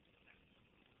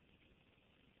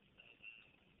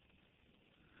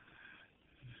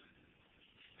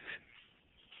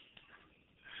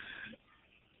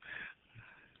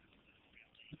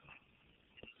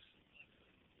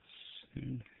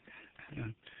Yeah.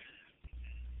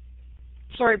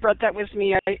 Sorry, Brett, that was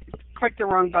me. I clicked the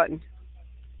wrong button.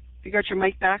 You got your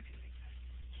mic back?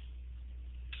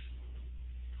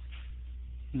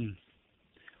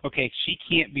 Okay, she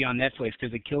can't be on Netflix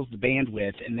because it kills the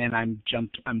bandwidth, and then I'm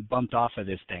bumped off of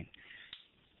this thing.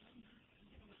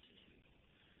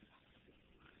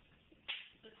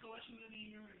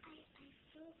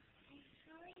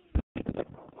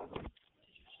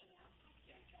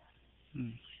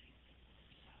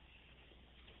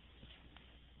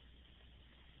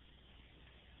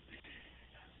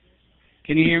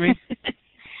 Can you hear me?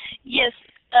 Yes.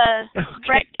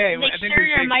 Okay, Brett, make sure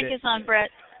your mic is on, Brett.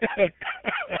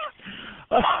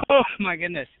 Oh my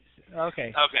goodness.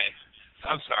 Okay. Okay.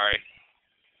 I'm sorry.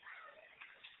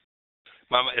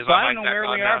 Mama, is So my I don't mic know back where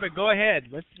on we now? are, but go ahead.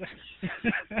 Let's. All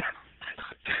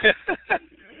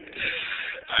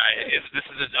right. This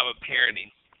is a job of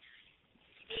parenting.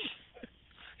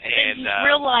 And This is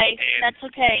real life. That's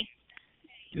okay.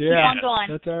 Yeah. Keep on going.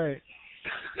 That's all right.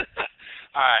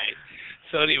 All right.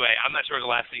 So anyway, I'm not sure the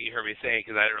last thing you heard me saying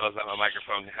because I didn't realize that my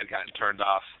microphone had gotten turned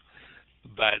off.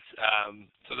 But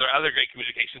so there are other great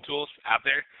communication tools out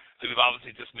there. We've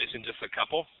obviously just mentioned just a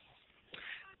couple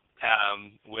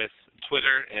with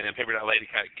Twitter and Paper.lay to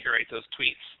kind of curate those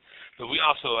tweets. But we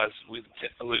also, as we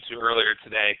alluded to earlier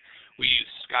today, we use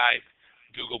Skype,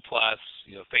 Google+,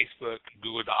 Facebook,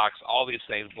 Google Docs, all these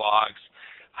things, blogs.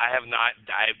 I have not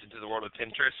dived into the world of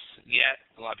Pinterest yet.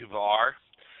 A lot of people are.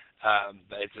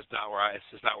 But it's just not where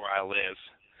I live,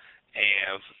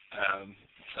 and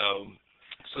so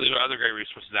there are other great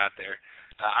resources out there.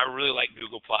 I really like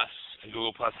Google Plus and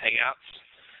Google Plus Hangouts.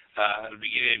 At the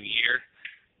beginning of the year,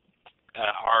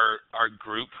 our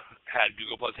group had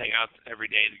Google Plus Hangouts every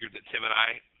day. The group that Tim and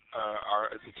I are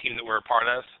the team that we're a part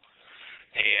of,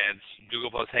 and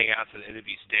Google Plus Hangouts at the end of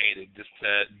each day to just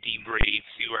debrief,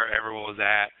 see where everyone was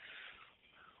at.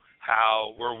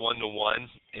 How we're 1-to-1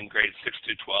 in grades 6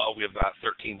 through 12. We have about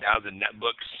 13,000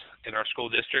 netbooks in our school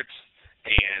districts,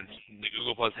 and the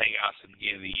Google Plus Hangouts at the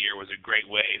beginning of the year was a great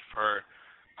way for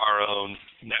our own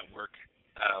network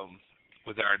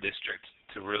within our district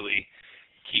to really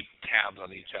keep tabs on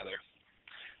each other.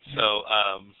 So,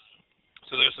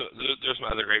 so there's some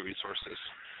other great resources.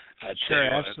 Sure,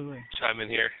 absolutely. Chime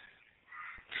in here.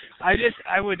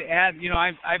 I would add,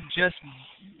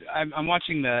 I'm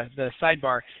watching the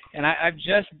sidebar, and I've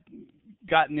just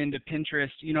gotten into Pinterest.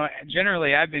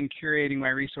 Generally I've been curating my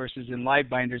resources in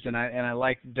Livebinders, and I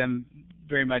like them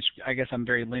very much. I guess I'm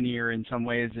very linear in some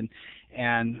ways,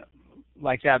 and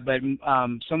like that. But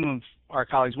some of our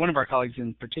colleagues, one of our colleagues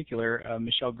in particular,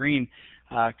 Michelle Green,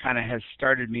 kind of has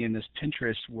started me in this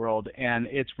Pinterest world, and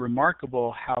it's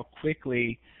remarkable how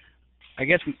quickly. I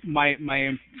guess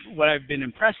what I've been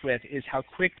impressed with is how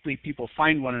quickly people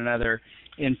find one another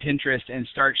in Pinterest and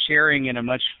start sharing in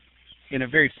a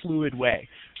very fluid way.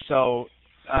 So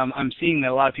I'm seeing that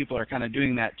a lot of people are kind of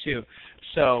doing that too.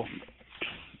 So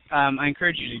I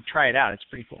encourage you to try it out. It's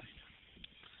pretty cool.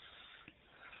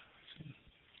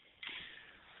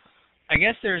 I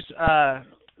guess there's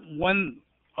one.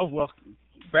 Oh well,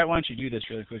 Brett, why don't you do this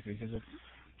really quickly?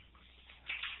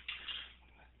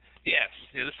 Yes,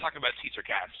 let's talk about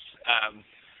TeacherCast.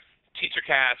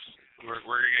 TeacherCast, we're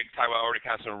going to talk about already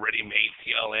kind of some ready-made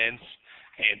PLNs.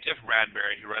 And Jeff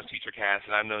Bradbury, who runs TeacherCast,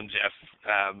 and I've known Jeff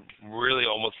really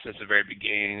almost since the very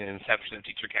beginning and inception of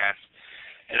TeacherCast.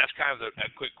 And that's kind of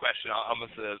a quick question. I'll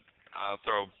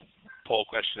throw a poll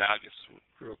question out just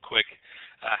real quick.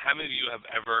 How many of you have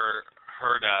ever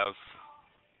heard of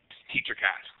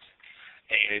TeacherCast?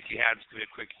 And if you have, just give me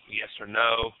a quick yes or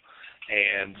no.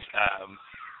 And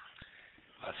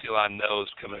I see a lot of no's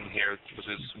coming in here, which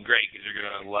is great because you're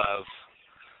going to love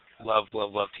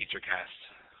TeacherCast.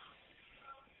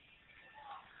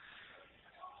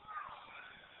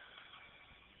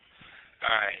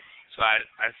 All right. So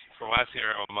from what I see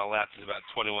here on my left, is about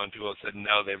 21 people that said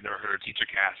no, they've never heard of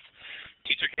TeacherCast.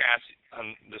 TeacherCast,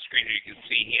 on the screen here, you can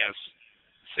see he has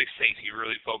 6 things he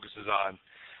really focuses on: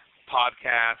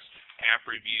 podcasts, app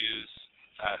reviews,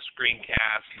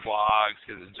 screencasts, blogs,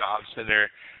 his job center.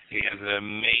 He has an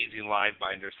amazing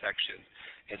Livebinder section.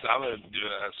 And so I'm going to do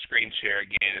a screen share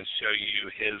again and show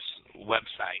you his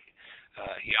website.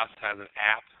 He also has an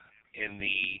app in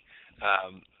the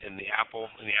App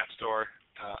Store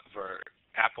for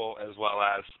Apple, as well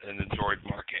as in the Android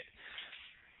market.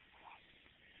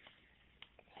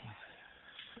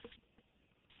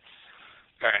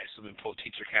 All right, so we pull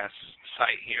TeacherCast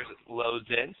site here as it loads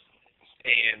in,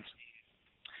 and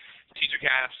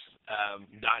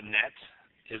TeacherCast.net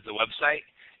is the website,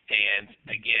 and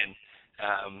again,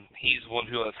 he's one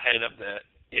who is heading up the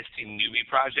ISTE Newbie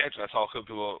project. So I saw a couple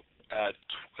people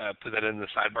put that in the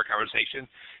sidebar conversation,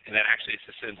 and that actually is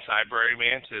to send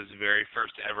Cyberman to his very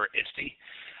first ever ISTE.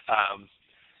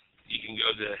 You can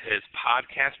go to his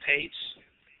podcast page,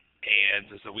 and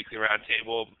there's a weekly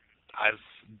roundtable. I've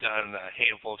done a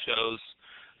handful of shows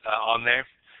on there.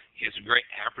 He has a great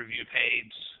app review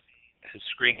page. His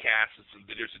screencasts, his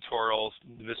video tutorials,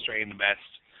 demonstrating the best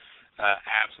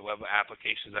apps and web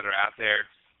applications that are out there.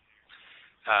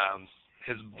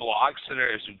 His blog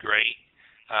center is great.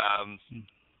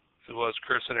 As well as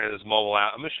Career Center and his mobile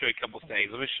app. I'm going to show you a couple things.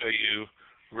 Let me show you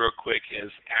real quick his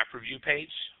app review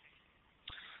page.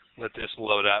 Let this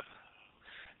load up.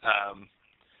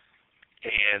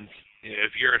 And you know,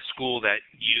 if you're a school that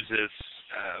uses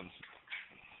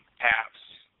apps,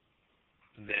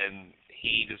 then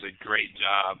he does a great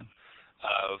job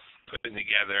of putting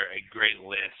together a great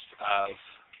list of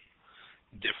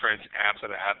different apps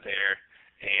that are out there,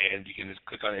 and you can just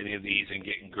click on any of these and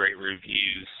get great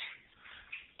reviews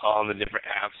on the different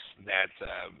apps that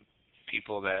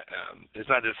people that it's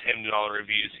not just him doing all the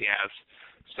reviews. He has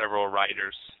several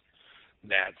writers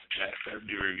that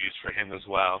do reviews for him as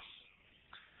well.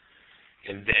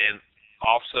 And then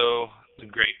also the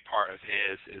great part of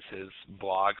his is his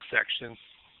blog section.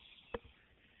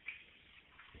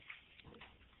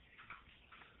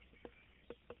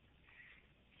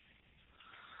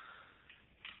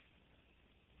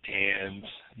 And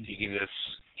you can just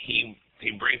he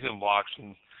brings in blogs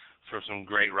for some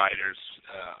great writers.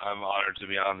 I'm honored to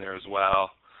be on there as well.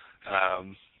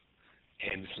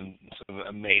 And some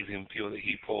amazing people that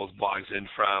he pulls blogs in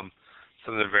from.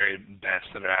 Some of the very best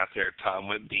that are out there. Tom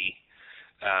Whitby,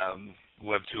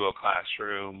 Web 2.0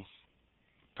 Classroom,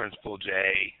 Principal J.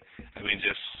 I mean,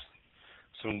 just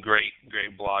some great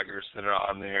bloggers that are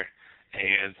on there.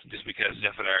 And just because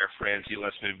Jeff and I are friends, he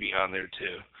lets me be on there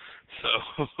too. So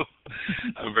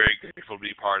I'm very grateful to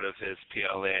be part of his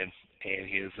PLN, and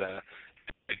he is a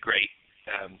great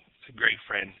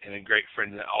friend and a great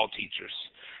friend to all teachers.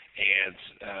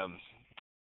 And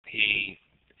he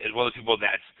is one of the people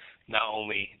that not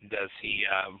only does he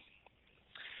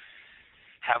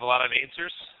have a lot of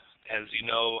answers. As you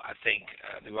know, I think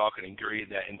we all can agree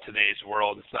that in today's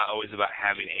world, it's not always about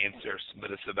having answers, but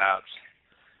it's about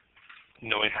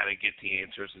knowing how to get the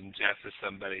answers, and Jeff is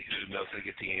somebody who knows how to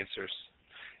get the answers.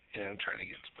 And I'm trying to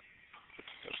get.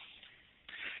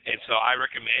 And so I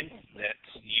recommend that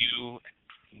you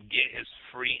get his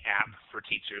free app for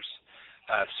teachers.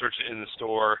 Search it in the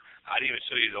store. I didn't even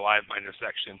show you the Livebinder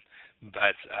section,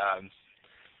 but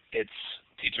it's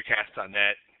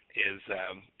teachercast.net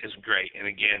is great. And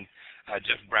again,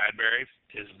 Jeff Bradbury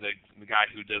is the guy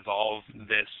who does all of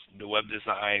this, the web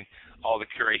design, all the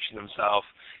curation himself.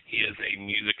 He is a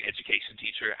music education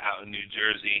teacher out in New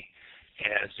Jersey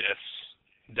and has just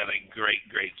done a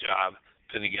great job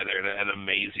putting together an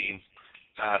amazing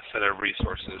set of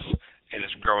resources, and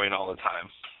it's growing all the time.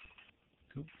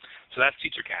 Cool. So that's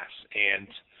TeacherCast. And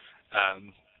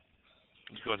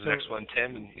you go to the next one,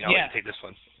 Tim, and I'll let you take this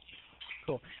one.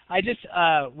 Cool. I just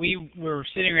we were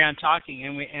sitting around talking,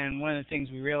 and one of the things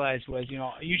we realized was, you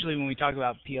know, usually when we talk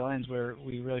about PLNs,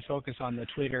 we really focus on the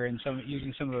Twitter and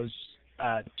using some of those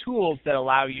tools that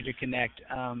allow you to connect,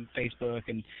 Facebook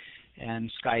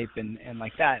and Skype and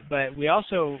like that. But we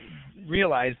also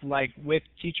realized, like with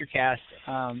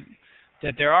TeacherCast,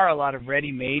 that there are a lot of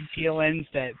ready-made PLNs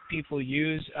that people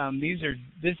use.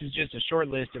 This is just a short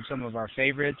list of some of our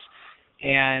favorites,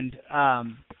 and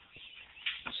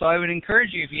so I would encourage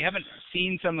you, if you haven't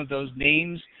seen some of those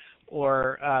names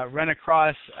or run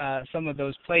across some of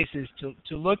those places,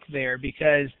 to look there,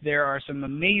 because there are some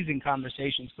amazing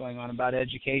conversations going on about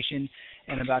education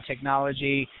and about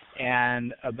technology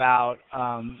and about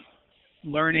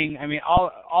learning. I mean,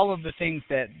 all of the things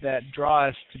that draw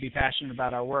us to be passionate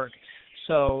about our work.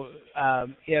 So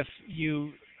if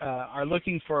you are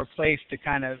looking for a place to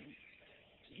kind of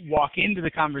walk into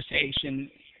the conversation,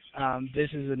 this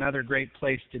is another great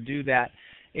place to do that.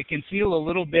 It can feel a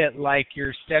little bit like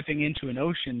you're stepping into an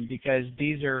ocean, because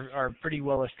these are pretty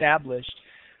well established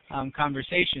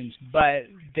conversations, but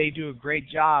they do a great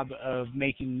job of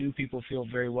making new people feel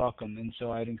very welcome, and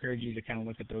so I'd encourage you to kind of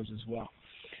look at those as well.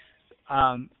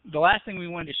 The last thing we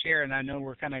wanted to share, and I know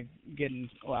we're kind of getting,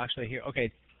 well, actually here,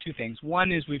 okay, two things.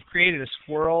 One is we've created a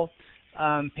squirrel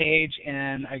page,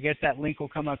 and I guess that link will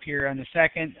come up here in a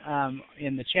second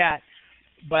in the chat.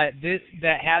 But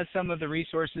that has some of the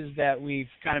resources that we've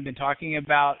kind of been talking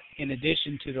about, in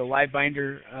addition to the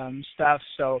Livebinder stuff.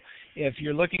 So if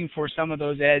you're looking for some of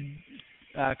those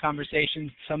conversations,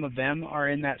 some of them are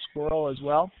in that squirrel as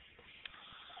well.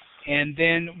 And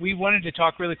then we wanted to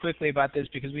talk really quickly about this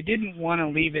because we didn't want to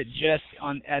leave it just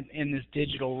in this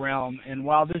digital realm. And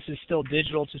while this is still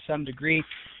digital to some degree,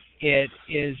 it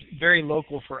is very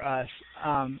local for us.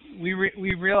 We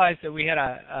realized that we had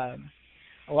a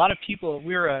lot of people.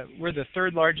 We're the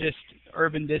third largest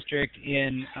urban district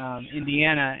in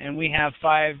Indiana, and we have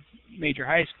 5 major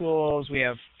high schools. We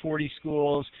have 40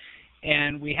 schools,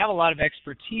 and we have a lot of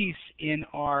expertise in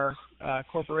our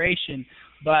corporation,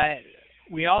 but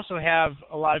we also have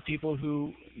a lot of people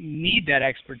who need that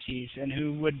expertise and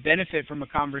who would benefit from a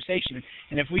conversation.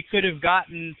 And if we could have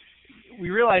we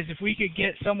realized if we could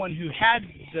get someone who had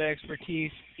the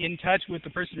expertise in touch with the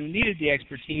person who needed the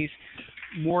expertise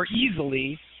more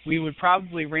easily, we would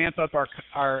probably ramp up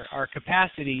our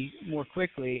capacity more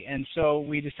quickly. And so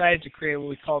we decided to create what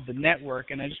we called the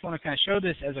network. And I just want to kind of show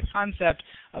this as a concept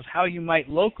of how you might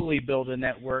locally build a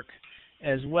network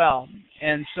as well.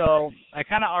 And so I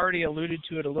kind of already alluded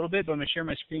to it a little bit, but I'm going to share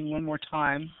my screen one more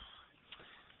time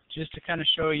just to kind of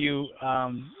show you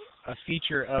a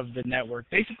feature of the network.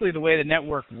 Basically, the way the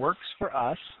network works for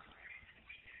us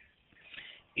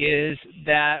is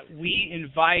that we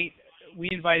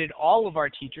invited all of our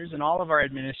teachers and all of our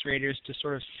administrators to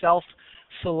sort of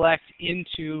self-select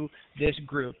into this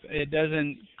group. It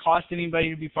doesn't cost anybody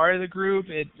to be part of the group.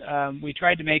 We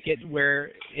tried to make it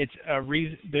where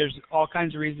there's all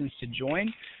kinds of reasons to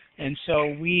join. And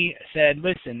so we said,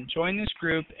 listen, join this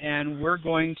group, and we're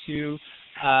going to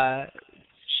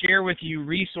share with you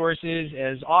resources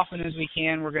as often as we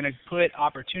can. We're going to put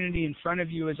opportunity in front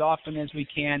of you as often as we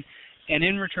can. And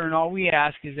in return, all we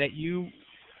ask is that you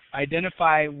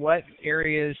identify what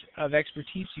areas of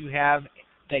expertise you have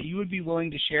that you would be willing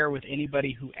to share with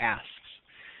anybody who asks.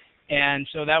 And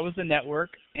so that was the network.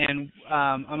 And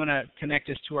I'm going to connect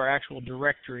this to our actual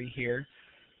directory here.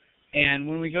 And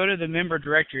when we go to the member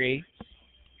directory,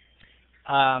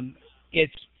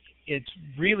 it's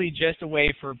really just a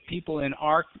way for people in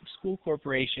our school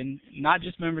corporation, not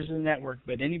just members of the network,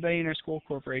 but anybody in our school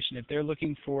corporation, if they're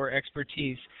looking for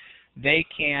expertise, they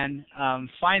can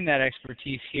find that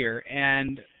expertise here.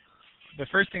 And the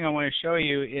first thing I want to show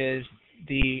you is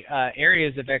the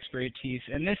areas of expertise.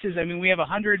 And this is, I mean, we have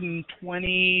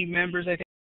 120 members, I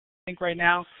think, right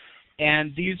now.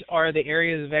 And these are the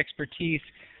areas of expertise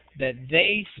that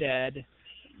they said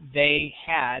they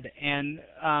had. And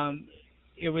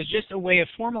it was just a way of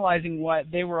formalizing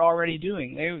what they were already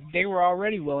doing. They were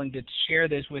already willing to share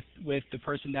this with the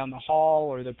person down the hall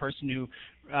or the person who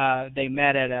they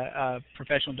met at a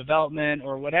professional development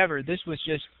or whatever. This was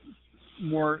just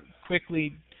more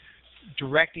quickly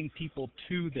directing people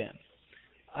to them.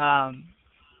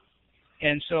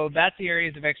 And so that's the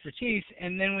areas of expertise.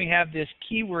 And then we have this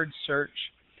keyword search,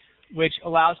 which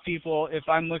allows people, if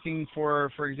I'm looking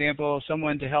for example,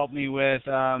 someone to help me with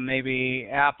maybe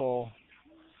Apple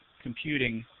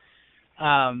computing,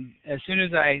 as soon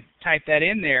as I type that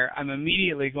in there, I'm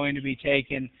immediately going to be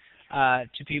taken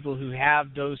to people who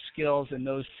have those skills and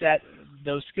those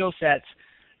skill sets,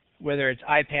 whether it's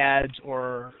iPads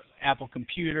or Apple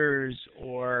computers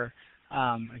or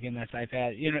again, that's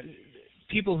iPad. You know,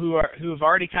 people who have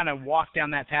already kind of walked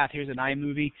down that path. Here's an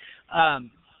iMovie,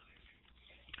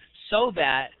 so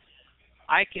that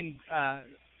I can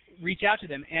reach out to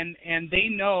them, and they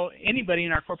know, anybody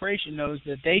in our corporation knows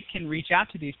that they can reach out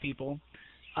to these people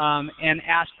and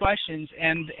ask questions,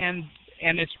 and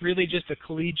it's really just a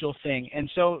collegial thing. And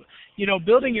so, you know,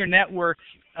 building your network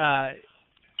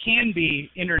can be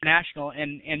international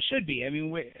and should be. I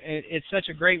mean, it's such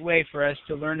a great way for us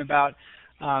to learn about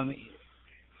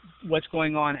what's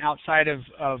going on outside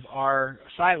of our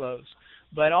silos.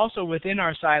 But also within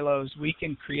our silos, we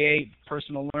can create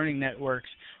personal learning networks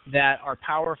that are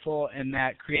powerful and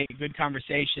that create good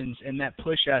conversations and that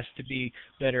push us to be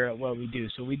better at what we do.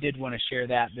 So we did want to share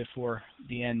that before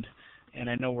the end, and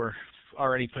I know we're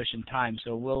already pushing time,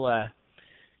 so we'll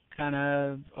kind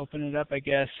of open it up, I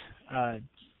guess,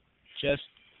 just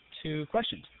to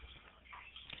questions.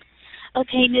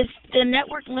 Okay, is the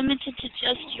network limited to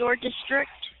just your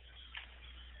district?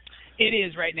 It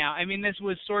is right now. I mean, this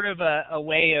was sort of a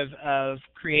way of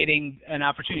creating an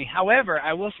opportunity. However,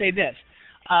 I will say this: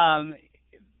 I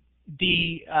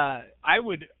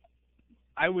would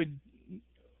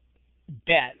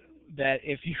bet that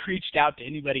if you reached out to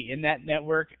anybody in that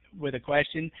network with a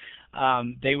question,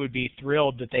 they would be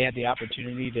thrilled that they had the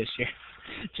opportunity to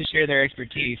share their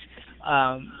expertise.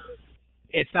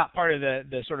 It's not part of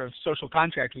the sort of social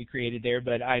contract we created there,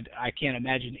 but I can't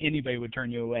imagine anybody would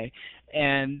turn you away.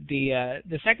 And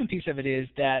the second piece of it is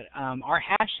that our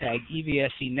hashtag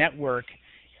EVSC network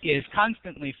is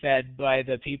constantly fed by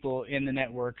the people in the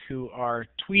network who are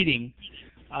tweeting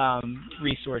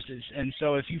resources. And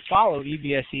so if you follow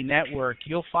EBSC Network,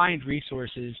 you'll find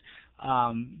resources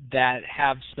that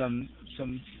have some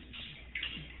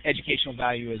educational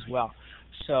value as well.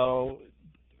 So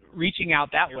reaching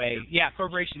out that way, yeah,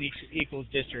 corporation equals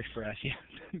district for us. Yeah,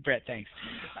 Brett, thanks.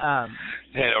 Yeah,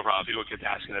 no problem. People kept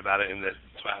asking about it in the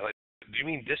twilight. Do you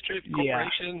mean district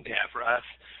corporation? Yeah, for us,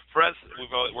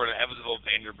 we're an Evansville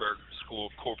Vanderburg School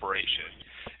Corporation,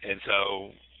 and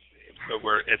so,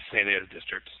 but it's San Diego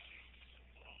District.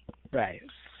 Right.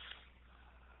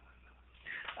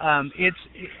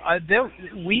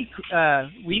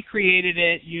 We created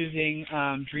it using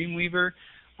Dreamweaver.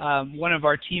 One of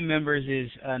our team members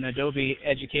is an Adobe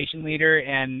education leader,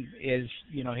 and he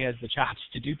has the chops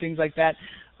to do things like that.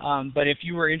 But if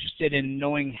you were interested in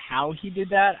knowing how he did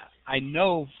that, I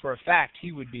know for a fact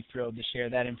he would be thrilled to share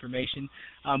that information.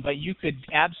 But you could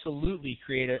absolutely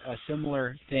create a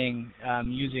similar thing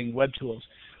using web tools.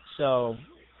 So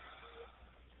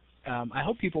I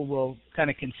hope people will kind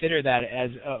of consider that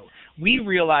as we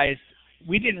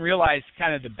didn't realize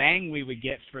kind of the bang we would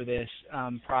get for this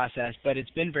process, but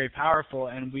it's been very powerful.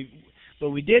 And we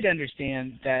did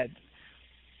understand that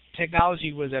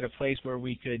technology was at a place where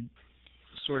we could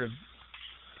sort of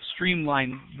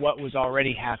streamline what was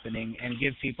already happening and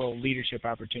give people leadership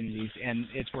opportunities, and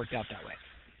it's worked out that way.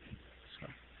 So.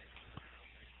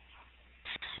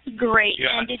 Great.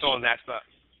 Yeah, and someone asked about.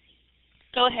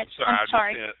 Go ahead. I'm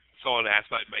sorry. Someone asked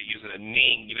about using a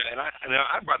Ning, and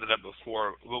I brought it up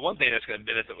before. But one thing that's going to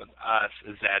benefit with us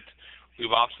is that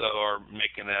we've also are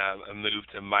making a move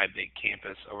to My Big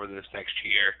Campus over this next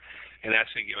year, and that's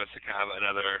going to give us a kind of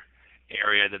another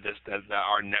area that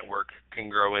our network can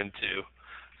grow into.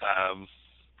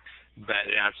 But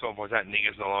at some point, that Ning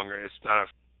is it's not a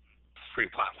free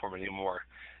platform anymore,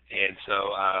 and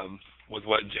so with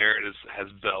what Jared has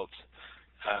built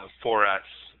for us,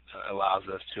 allows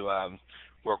us to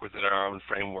work within our own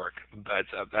framework. But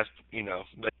but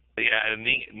yeah, and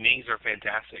Nings are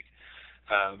fantastic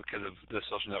because of the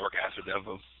social network aspect of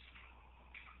them.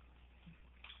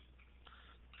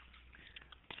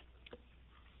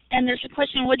 And there's a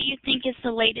question, what do you think is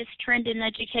the latest trend in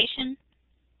education?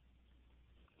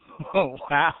 Oh,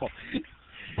 wow.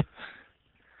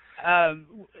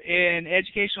 In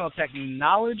educational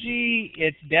technology,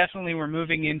 it's definitely, we're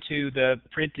moving into the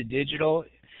print to digital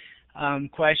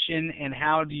question, and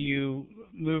how do you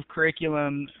move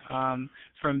curriculum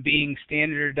from being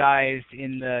standardized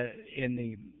in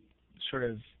the sort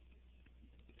of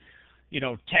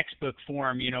textbook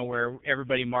form, where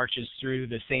everybody marches through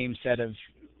the same set of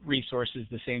resources,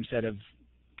 the same set of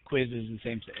quizzes,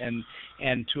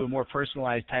 and to a more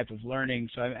personalized type of learning.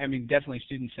 So I mean, definitely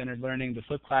student-centered learning. The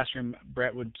flipped classroom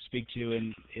Brett would speak to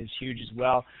and is huge as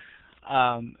well.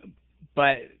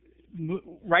 But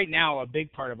right now, a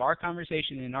big part of our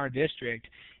conversation in our district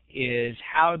is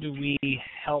how do we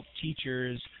help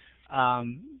teachers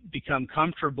become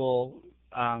comfortable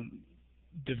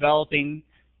developing,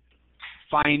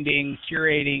 finding,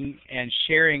 curating, and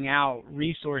sharing out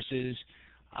resources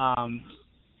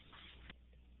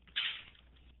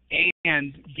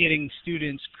and getting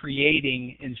students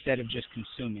creating instead of just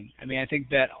consuming. I mean, I think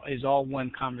that is all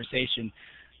one conversation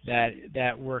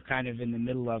that we're kind of in the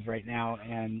middle of right now,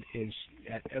 and is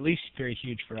at least very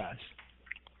huge for us.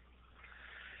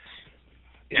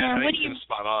 Yeah, I think you're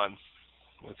spot on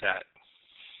with that.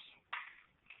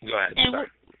 Go ahead. Sorry.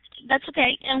 That's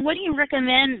okay. And what do you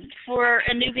recommend for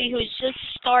a newbie who's just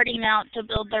starting out to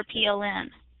build their PLN?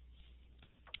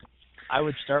 I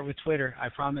would start with Twitter. I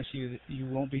promise you that you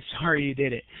won't be sorry you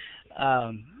did it.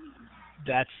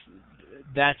 That's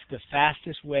the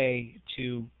fastest way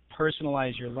to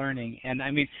personalize your learning. And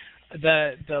I mean,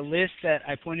 the list that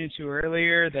I pointed to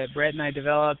earlier that Brett and I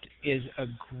developed is a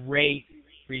great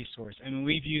resource. I mean,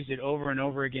 we've used it over and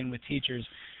over again with teachers,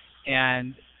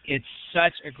 and it's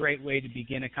such a great way to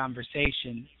begin a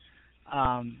conversation.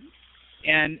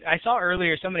 And I saw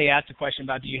earlier somebody asked a question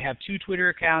about, do you have 2 Twitter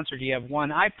accounts or do you have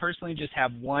 1? I personally just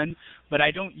have 1, but I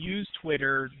don't use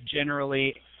Twitter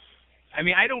generally. I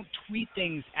mean, I don't tweet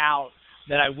things out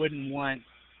that I wouldn't want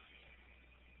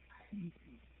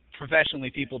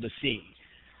professionally people to see.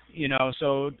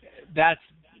 So that's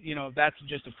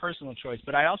just a personal choice.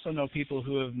 But I also know people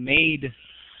who have made,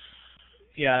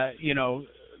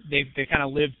 they kind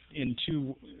of live in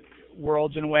 2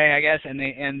 worlds in a way, I guess,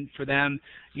 and for them,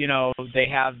 they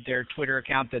have their Twitter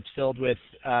account that's filled with,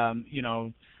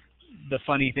 the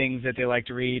funny things that they like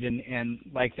to read and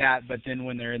like that. But then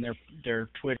when they're in their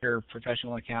Twitter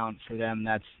professional account, for them,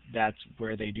 that's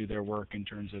where they do their work in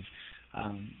terms of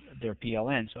their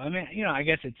PLN. So I mean, I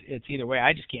guess it's either way.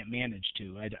 I just can't manage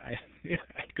to.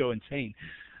 I'd go insane.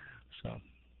 So.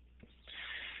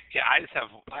 Yeah, I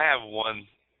have one,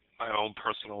 my own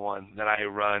personal one that I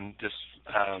run. Just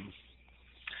so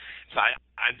I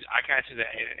kind of see that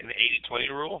an 80-20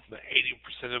 rule. That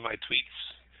 80% of my tweets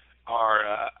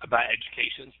are about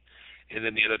education, and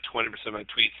then the other 20% of my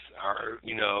tweets are,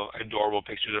 adorable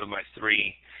pictures of my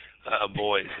 3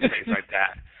 boys and things like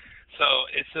that. So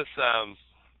it's just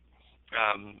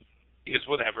it's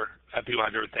whatever people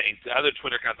have different things. The other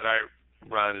Twitter account that I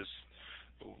run is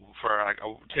for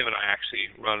Tim and I actually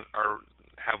run or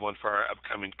have one for our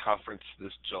upcoming conference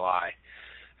this July.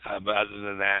 But other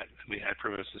than that, I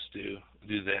pretty much just do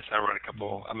this. I run a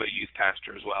couple. I'm a youth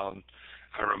pastor as well, and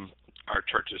I run our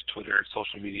church's Twitter,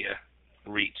 social media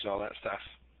reach, and all that stuff.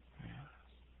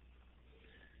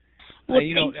 Well,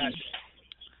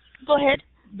 go ahead.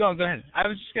 No, go ahead. I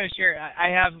was just going to share.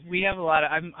 We have a lot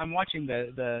of. I'm watching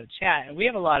the chat, and we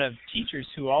have a lot of teachers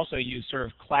who also use sort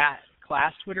of class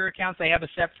Twitter accounts. They have a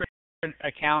separate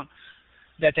account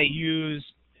that they use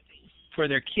for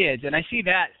their kids, and I see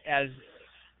that as.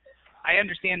 I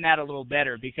understand that a little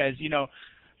better because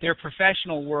their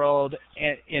professional world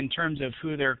in terms of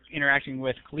who they're interacting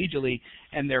with collegially,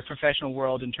 and their professional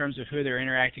world in terms of who they're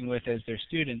interacting with as their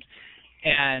students,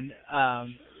 and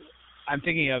I'm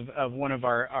thinking of one of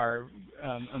our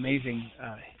amazing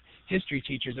history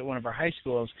teachers at one of our high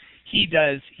schools. He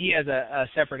has a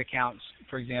separate account,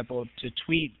 for example, to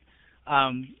tweet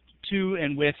to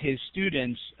and with his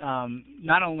students,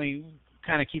 not only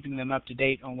kind of keeping them up to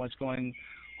date on what's going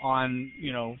on,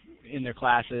 in their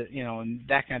classes, and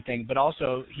that kind of thing, but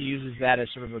also he uses that as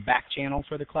sort of a back channel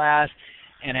for the class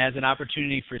and as an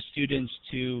opportunity for students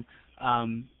to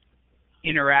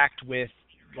interact with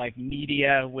like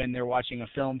media when they're watching a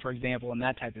film, for example, and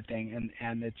that type of thing,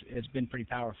 and it's been pretty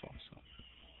powerful. So.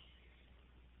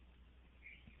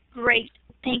 Great.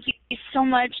 Thank you so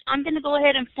much. I'm going to go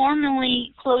ahead and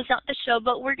formally close out the show,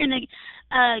 but we're going to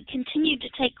continue to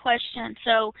take questions.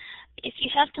 So if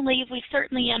you have to leave, we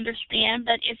certainly understand,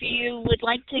 but if you would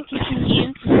like to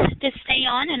continue to stay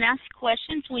on and ask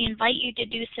questions, we invite you to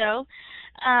do so.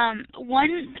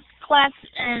 One class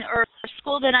or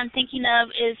school that I'm thinking of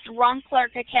is Ron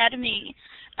Clark Academy.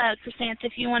 Chrysanth,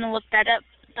 if you want to look that up,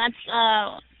 that's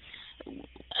a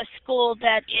school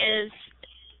that is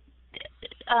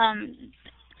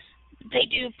they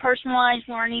do personalized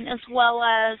learning as well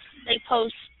as they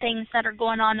post things that are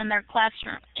going on in their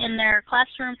classroom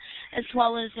as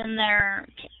well as on their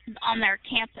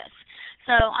campus.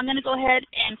 So I'm going to go ahead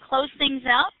and close things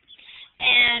out,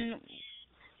 and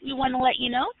we want to let you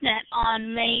know that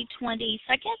on May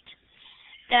 22nd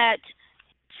that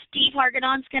Steve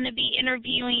Hargadon's going to be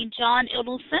interviewing John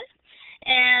Idelson,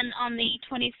 and on the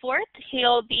 24th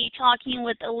he'll be talking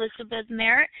with Elizabeth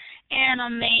Merritt, and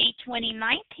on May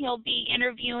 29th he'll be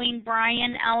interviewing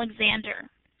Brian Alexander.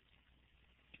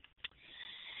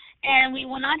 And we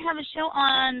will not have a show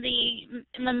on the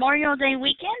Memorial Day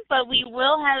weekend, but we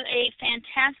will have a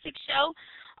fantastic show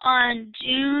on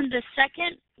June the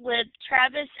 2nd with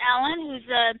Travis Allen, who's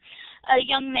a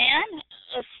young man,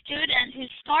 a student who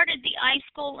started the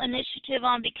iSchool initiative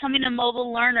on becoming a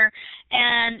mobile learner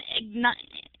and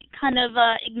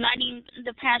igniting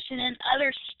the passion in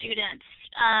other students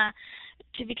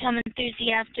to become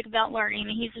enthusiastic about learning.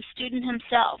 And he's a student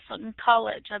himself in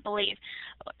college, I believe.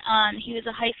 He was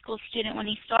a high school student when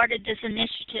he started this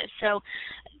initiative. So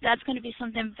that's going to be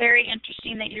something very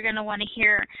interesting that you're going to want to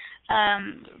hear.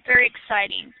 Very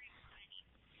exciting.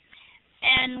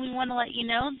 And we want to let you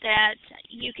know that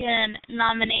you can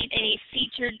nominate a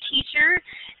featured teacher,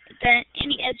 that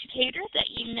any educator that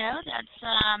you know that's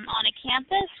on a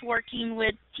campus working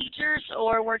with teachers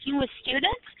or working with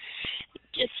students.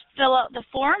 Just fill out the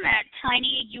form at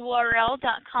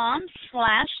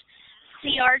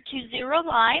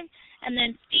tinyurl.com/CR20live and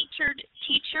then featured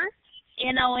teacher,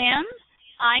 NOMINAT.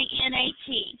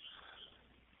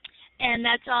 And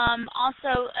that's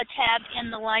also a tab in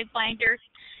the Livebinder.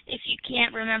 If you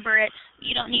can't remember it,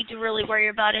 you don't need to really worry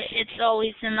about it. It's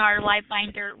always in our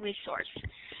Livebinder resource,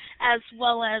 as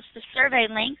well as the survey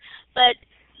link. But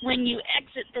when you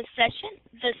exit the session,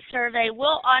 the survey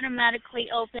will automatically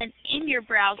open in your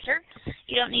browser.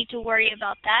 You don't need to worry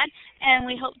about that. And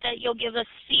we hope that you'll give us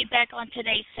feedback on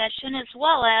today's session, as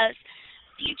well as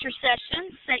future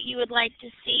sessions that you would like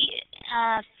to see,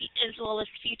 as well as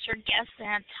future guests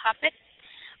and topics.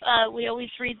 We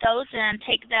always read those and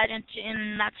take that and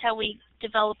that's how we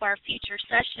develop our future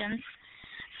sessions.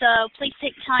 So please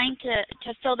take time to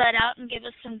fill that out and give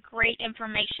us some great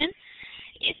information.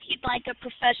 If you'd like a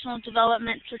professional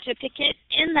development certificate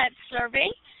in that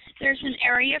survey, there's an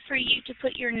area for you to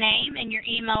put your name and your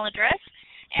email address,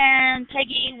 and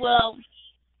Peggy will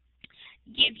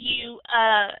give you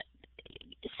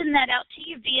send that out to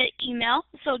you via email,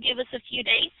 so give us a few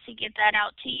days to get that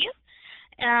out to you.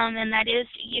 And that is,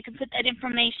 you can put that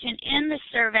information in the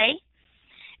survey.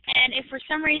 And if for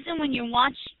some reason when you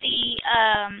watch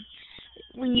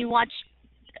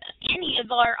any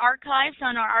of our archives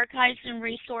on our Archives and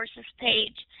Resources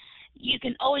page, you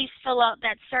can always fill out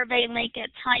that survey link at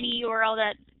tiny URL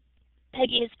that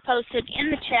Peggy has posted in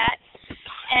the chat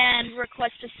and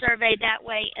request a survey that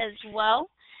way as well.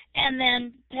 And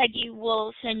then Peggy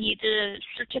will send you the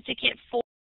certificate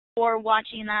for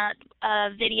watching that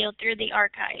video through the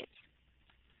archives.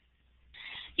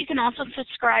 You can also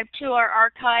subscribe to our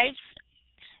archives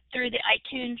through the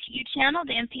iTunes U channel,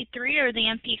 the MP3 or the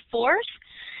MP4s,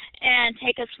 and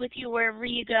take us with you wherever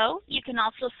you go. You can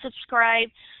also subscribe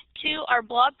to our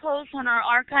blog posts on our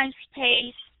archives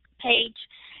page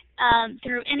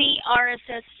through any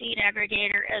RSS feed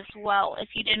aggregator as well, if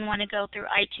you didn't want to go through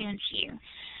iTunes U.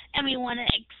 And we want to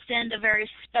extend a very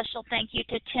special thank you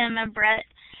to Tim and Brett,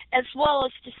 as well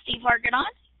as to Steve Hargadon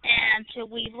and to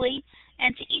Weebly,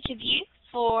 and to each of you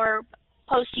for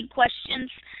posting questions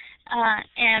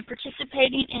and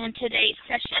participating in today's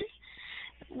session.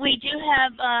 We do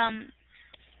have,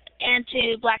 and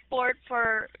to Blackboard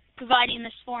for providing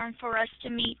this forum for us to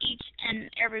meet each and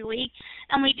every week.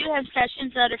 And we do have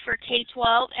sessions that are for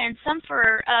K-12 and some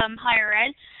for higher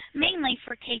ed, mainly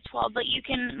for K-12, but you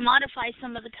can modify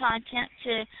some of the content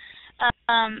to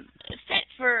fit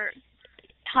for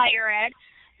higher ed.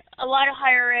 A lot of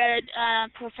higher ed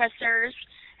professors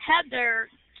have their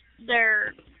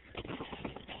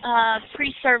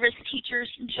pre-service teachers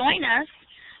join us,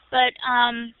 but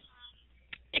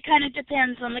it kind of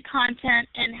depends on the content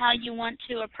and how you want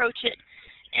to approach it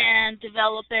and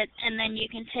develop it, and then you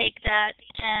can take that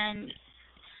and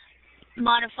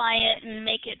modify it and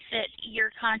make it fit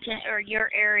your content or your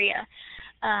area.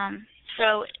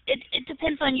 So it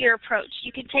depends on your approach.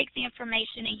 You can take the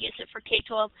information and use it for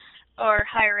K-12 or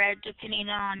higher ed, depending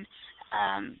on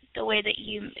the way that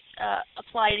you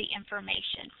apply the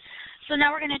information. So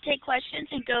now we're going to take questions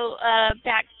and go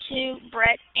back to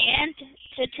Brett and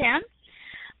to Tim.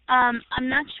 I'm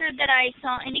not sure that I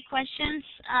saw any questions,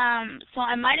 so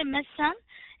I might have missed some.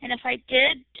 And if I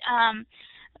did,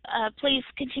 please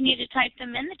continue to type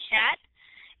them in the chat.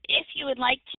 If you would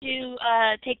like to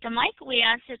take the mic, we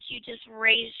ask that you just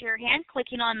raise your hand,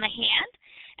 clicking on the hand,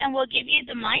 and we'll give you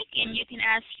the mic, and you can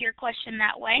ask your question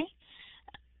that way.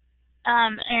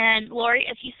 And Lori,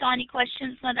 if you saw any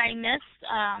questions that I missed,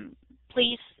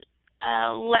 please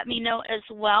let me know as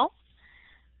well.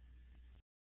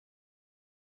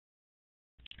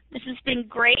 This has been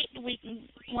great. We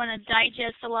want to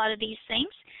digest a lot of these things.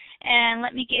 And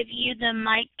let me give you the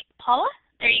mic, Paula.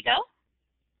 There you go.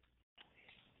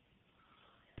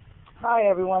 Hi,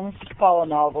 everyone. This is Paula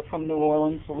Novel from New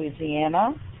Orleans,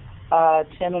 Louisiana.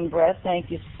 Tim and Brett,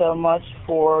 thank you so much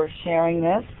for sharing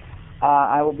this.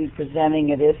 I will be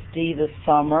presenting at ISTE this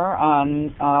summer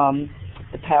on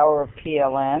the power of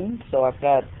PLN. So I've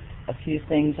got a few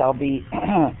things I'll be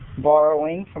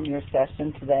borrowing from your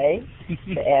session today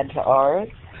to add to ours.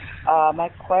 My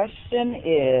question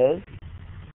is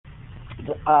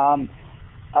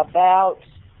about,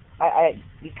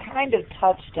 you kind of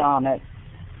touched on it.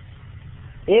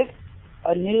 If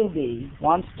a newbie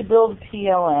wants to build a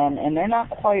PLN and they're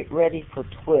not quite ready for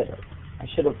Twitter, I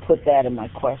should have put that in my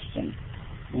question,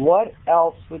 what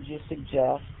else would you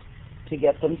suggest to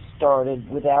get them started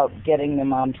without getting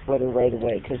them on Twitter right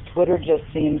away? Because Twitter just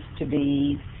seems to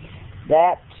be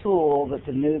that tool that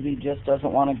the newbie just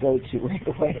doesn't want to go to right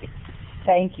away.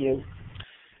 Thank you.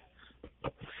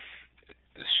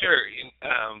 Sure.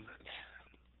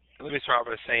 Let me start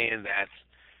by saying that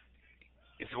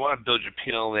if you want to build your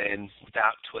PLN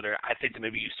without Twitter, I think that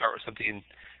maybe you start with something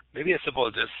maybe as simple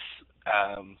as just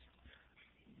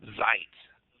Zeit,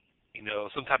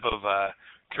 some type of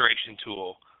curation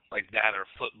tool like that, or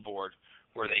Flipboard,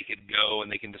 where they could go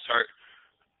and they can just start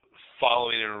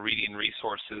following and reading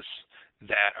resources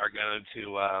that are going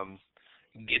to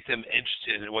get them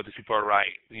interested in what the people are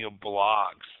writing,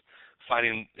 blogs,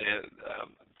 finding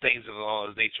things of all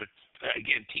this nature.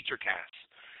 Again, TeacherCast.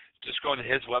 Just going to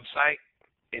his website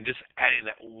and just adding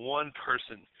that one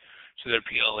person to their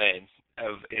PLN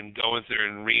and going through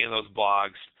and reading those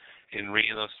blogs and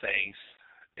reading those things,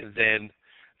 and then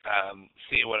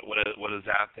seeing what is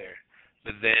out there.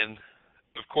 But then,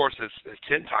 of course, as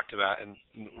Tim talked about, and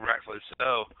rightfully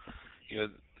so,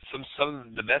 some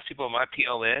of the best people in my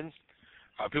PLN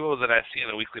are people that I see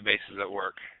on a weekly basis at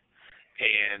work,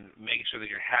 and making sure that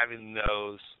you're having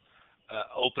those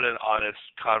open and honest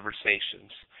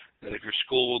conversations. That if your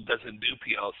school doesn't do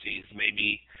PLCs,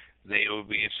 maybe they will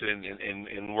be interested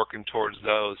in working towards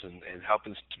those and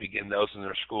helping to begin those in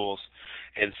their schools.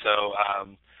 And so,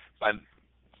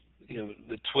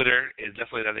 the Twitter is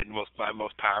definitely, I think, my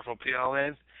most powerful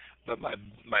PLN. But my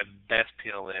best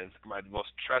PLNs, my most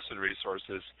trusted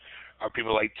resources, are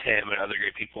people like Tim and other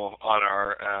great people on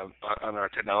our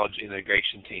technology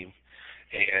integration team.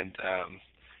 And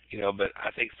but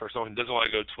I think for someone who doesn't want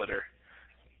to go to Twitter,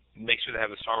 make sure they have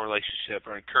a strong relationship,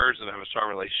 or encourage them to have a strong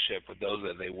relationship with those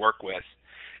that they work with,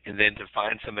 and then to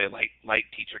find somebody like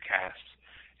TeacherCast,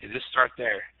 and just start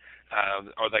there,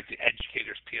 or like the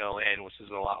Educators PLN, which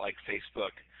is a lot like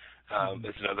Facebook.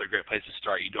 It's another great place to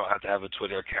start. You don't have to have a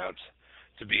Twitter account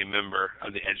to be a member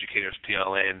of the Educators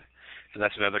PLN, and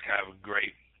that's another kind of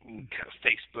great kind of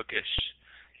Facebookish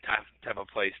type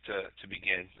of place to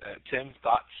begin. Tim,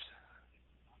 thoughts?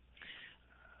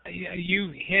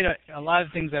 You hit a lot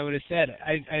of things I would have said.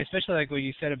 I especially like what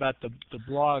you said about the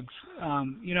blogs. I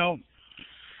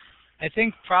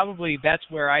think probably that's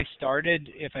where I started,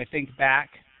 if I think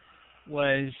back,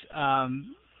 was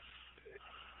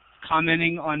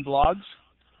commenting on blogs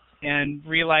and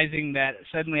realizing that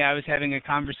suddenly I was having a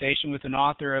conversation with an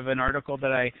author of an article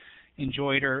that I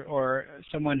enjoyed, or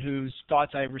someone whose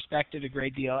thoughts I respected a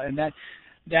great deal, and that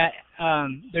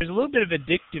there's a little bit of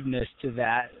addictiveness to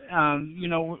that.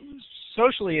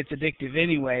 Socially it's addictive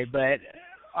anyway, but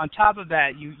on top of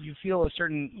that, you feel a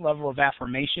certain level of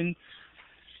affirmation,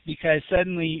 because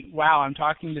suddenly, wow, I'm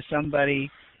talking to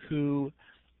somebody who,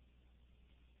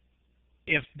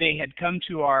 if they had come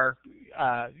to our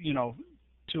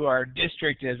to our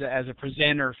district as a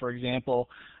presenter, for example,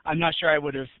 I'm not sure I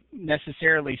would have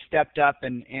necessarily stepped up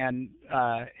and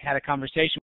had a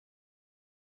conversation.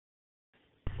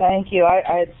 Thank you. I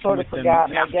had sort of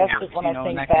forgotten. I guess that when I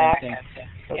think back,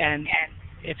 and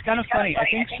it's kind of funny. I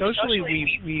think socially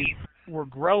we're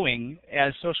growing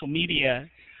as social media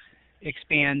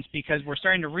expands, because we're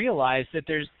starting to realize that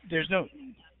there's no.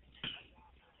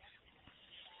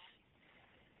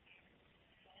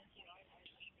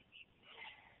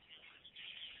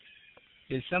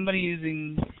 Is somebody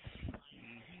using?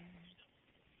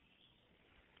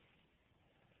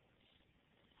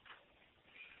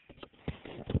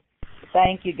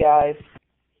 Thank you, guys.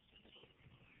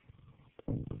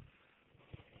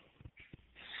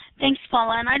 Thanks,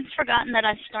 Paula. And I'd forgotten that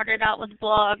I started out with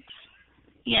blogs.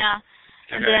 Yeah.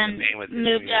 And then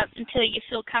moved up until you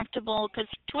feel comfortable, because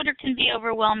Twitter can be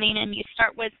overwhelming, and you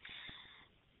start with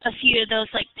a few of those,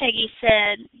 like Peggy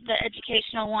said, the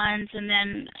educational ones, and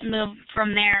then move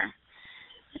from there.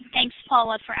 Thanks,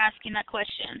 Paula, for asking that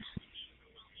question.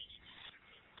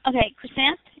 Okay,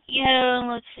 Chrysanth,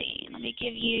 let's see. Let me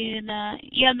give you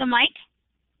you have the mic?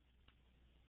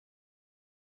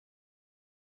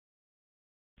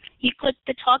 You click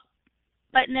the talk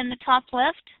button in the top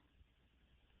left.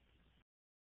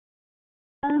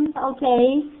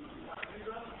 Okay.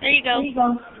 There you go. There you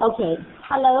go. Okay.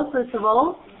 Hello, first of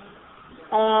all.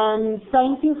 And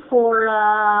thank you for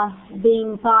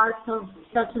being part of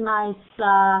such a nice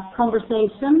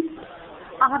conversation.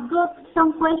 I have got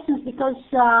some questions because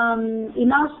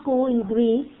in our school in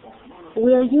Greece,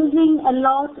 we are using a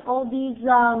lot all these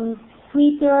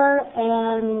Twitter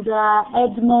and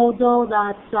Edmodo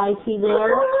that I see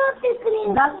there.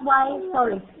 That's why,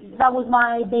 sorry, that was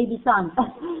my baby son.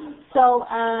 So,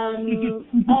 and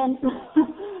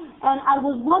I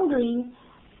was wondering,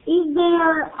 is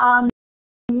there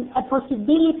a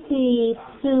possibility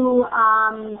to,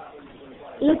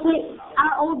 let's say,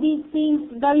 are all these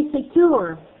things very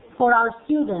secure for our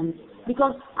students?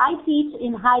 Because I teach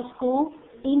in high school,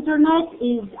 internet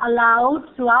is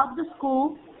allowed throughout the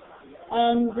school,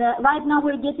 and right now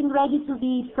we're getting ready to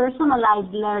the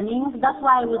personalized learning. That's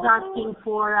why I was asking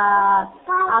for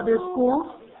other schools.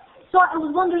 So I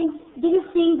was wondering, do you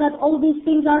think that all these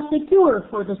things are secure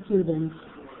for the students?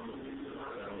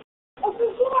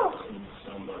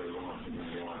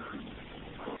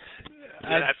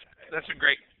 That's a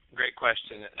great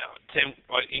question. Tim,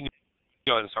 you can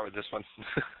go ahead and start with this one.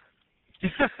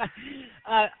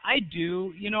 I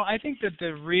do. I think that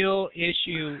the real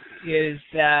issue is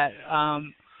that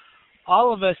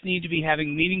all of us need to be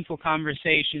having meaningful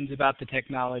conversations about the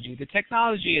technology. The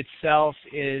technology itself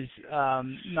is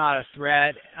not a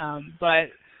threat,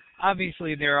 but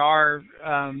obviously there are,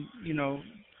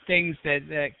 things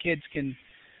that kids can,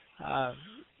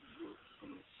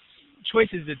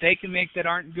 choices that they can make that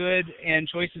aren't good, and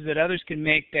choices that others can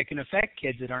make that can affect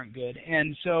kids that aren't good.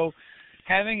 And so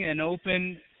having an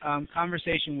open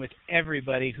conversation with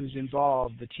everybody who's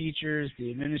involved, the teachers,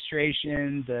 the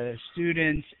administration, the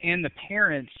students, and the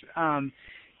parents,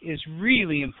 is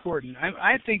really important.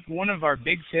 I think one of our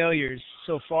big failures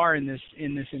so far in this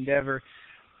endeavor,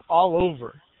 all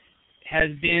over, has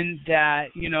been that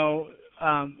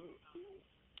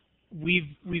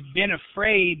we've been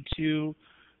afraid to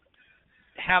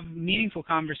have meaningful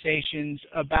conversations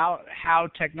about how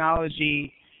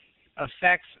technology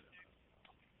affects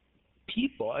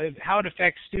people, how it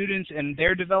affects students and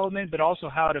their development, but also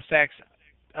how it affects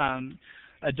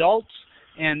adults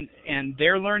and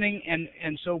their learning.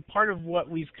 And so part of what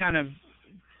we've kind of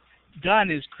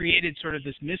done is created sort of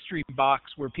this mystery box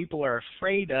where people are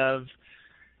afraid of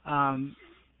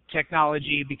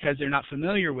technology because they're not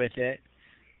familiar with it.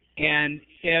 And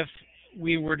if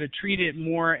we were to treat it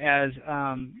more as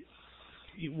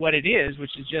what it is,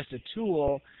 which is just a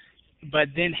tool, but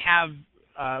then have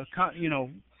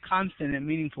constant and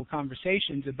meaningful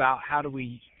conversations about how do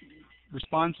we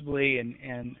responsibly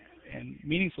and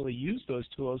meaningfully use those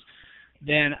tools,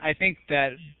 then I think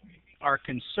that our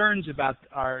concerns about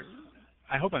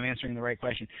I hope I'm answering the right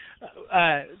question.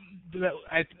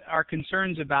 Our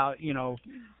concerns about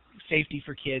safety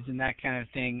for kids and that kind of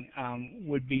thing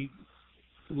would be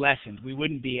lessened. We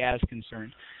wouldn't be as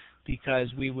concerned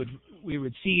because we would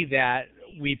see that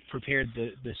we prepared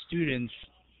the students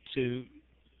to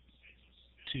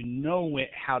know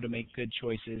how to make good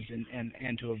choices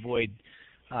and to avoid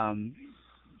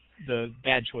the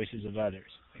bad choices of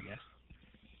others, I guess.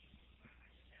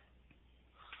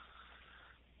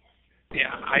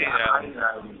 Yeah, I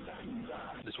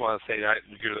just want to say that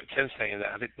Ken's saying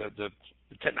that I think the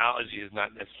technology is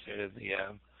not necessarily the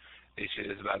issue.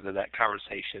 It's about that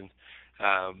conversation.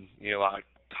 A lot of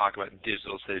talk about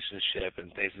digital citizenship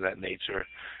and things of that nature.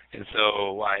 And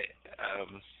so,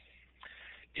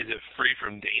 is it free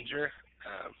from danger?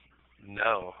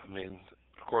 No, I mean,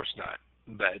 of course not.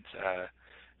 But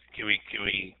can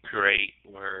we create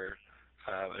where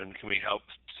and can we help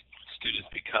students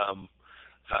become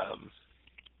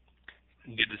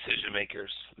good decision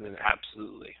makers? Then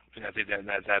absolutely. And I think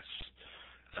that's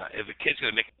if a kid's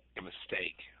going to make a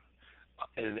mistake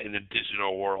in the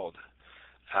digital world,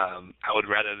 I would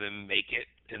rather them make it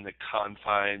in the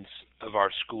confines of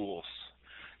our schools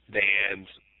than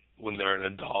when they're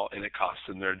an adult and it costs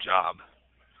them their job.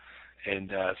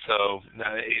 And so no,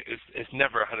 it's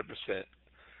never 100%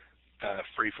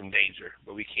 free from danger,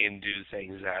 but we can do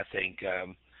things that I think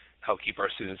help keep our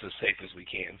students as safe as we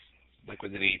can, like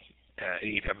with any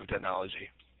type of technology.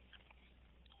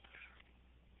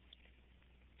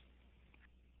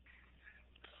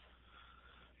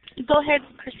 Go ahead,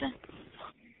 Krista.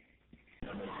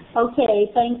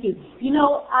 Okay, thank you.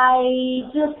 I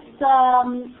just,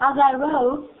 as I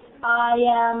wrote, I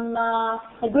am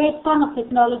a great fan of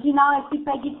technology. Now I see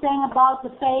Peggy saying about the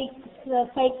fake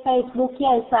Facebook.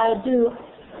 Yes, I do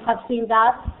have seen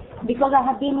that because I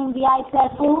have been in the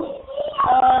ITEFL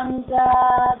and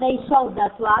they showed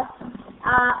that to us.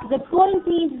 The point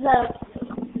is,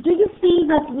 do you feel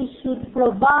that we should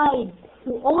provide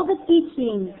to all the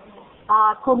teaching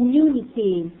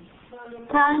community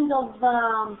kind of,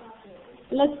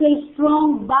 let's say,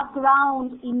 strong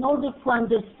background in order to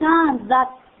understand that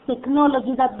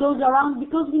technology that goes around?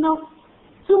 Because,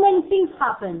 too many things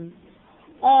happen.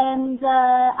 And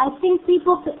I think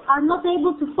people are not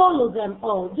able to follow them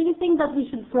all. Do you think that we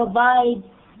should provide,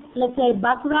 let's say,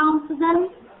 background to them?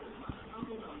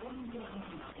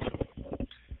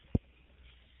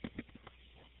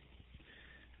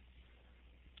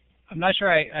 I'm not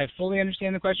sure I fully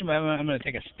understand the question, but I'm going to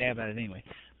take a stab at it anyway.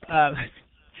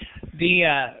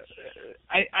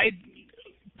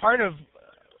 Part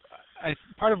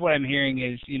of what I'm hearing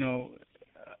is,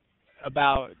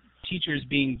 about teachers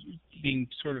being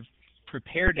sort of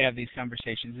prepared to have these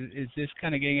conversations. Is this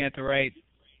kind of getting at the right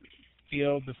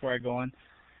field before I go on?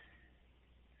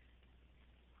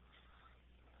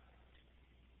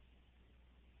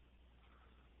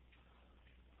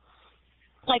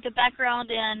 Like the background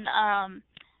in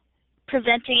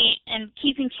preventing and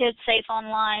keeping kids safe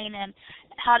online and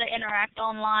how to interact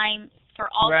online for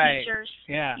all teachers.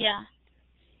 Yeah. Yeah.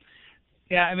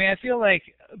 Yeah, I mean, I feel like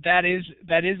that is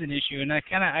an issue, and I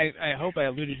hope I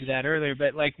alluded to that earlier.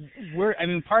 But like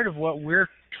part of what we're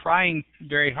trying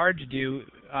very hard to do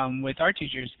with our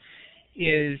teachers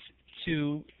is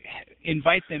to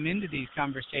invite them into these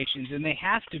conversations, and they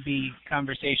have to be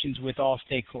conversations with all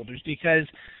stakeholders because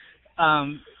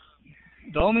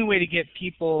the only way to get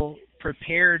people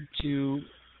prepared to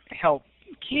help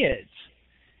kids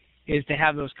is to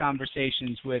have those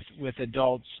conversations with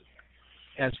adults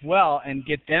as well and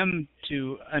get them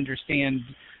to understand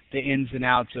the ins and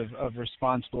outs of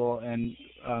responsible and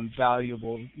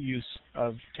valuable use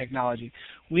of technology.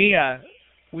 We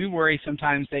we worry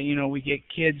sometimes that, you know, we get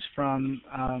kids from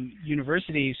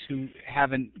universities who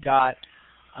haven't got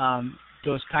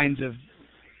those kinds of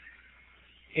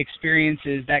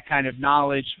experiences, that kind of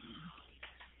knowledge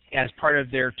as part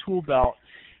of their tool belt.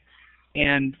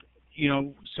 And, you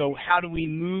know, so how do we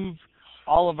move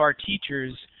all of our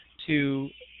teachers to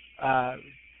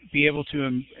be able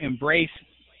to embrace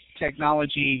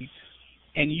technology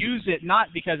and use it not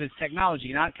because it's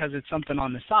technology, not because it's something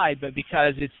on the side, but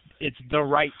because it's the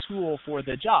right tool for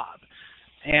the job?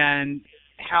 And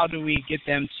how do we get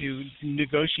them to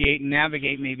negotiate and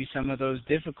navigate maybe some of those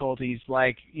difficulties,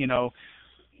 like, you know,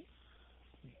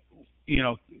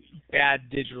 bad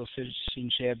digital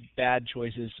citizenship, bad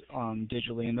choices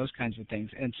digitally, and those kinds of things.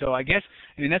 And so I guess,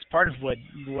 I mean, that's part of what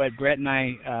Brett and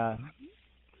I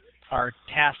are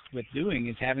tasked with doing,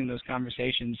 is having those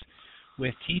conversations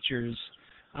with teachers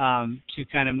to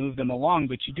kind of move them along.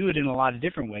 But you do it in a lot of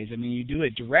different ways. I mean, you do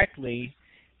it directly,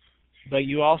 but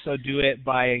you also do it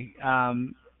by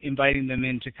inviting them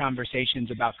into conversations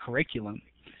about curriculum.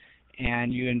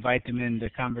 And you invite them into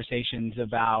conversations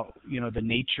about, you know, the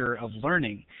nature of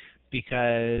learning.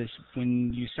 Because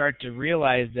when you start to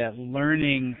realize that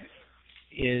learning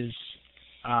is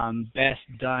best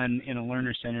done in a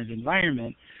learner-centered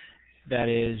environment that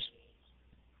is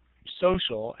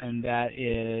social and that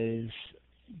is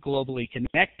globally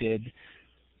connected,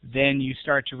 then you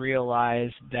start to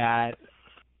realize that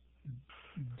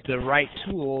the right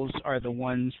tools are the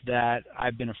ones that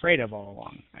I've been afraid of all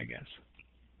along, I guess.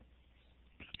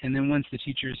 And then once the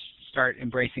teachers start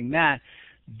embracing that,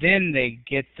 then they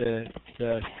get the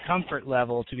comfort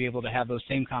level to be able to have those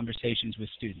same conversations with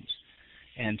students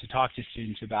and to talk to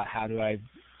students about, how do I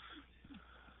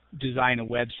design a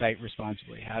website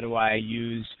responsibly? How do I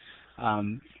use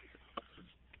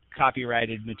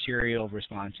copyrighted material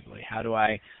responsibly? How do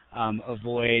I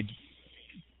avoid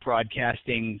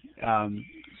broadcasting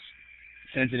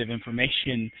sensitive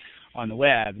information on the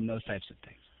web, and those types of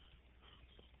things?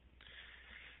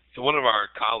 So one of our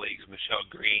colleagues, Michelle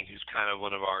Green, who's kind of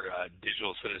one of our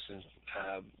digital citizens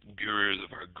gurus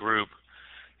of our group,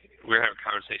 we were having a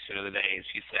conversation the other day, and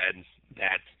she said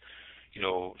that, you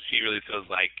know, she really feels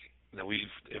like that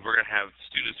if we're going to have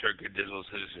students who are good digital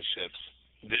citizens,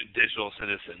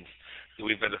 then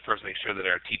we've got to first make sure that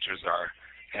our teachers are.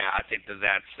 And I think that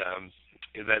that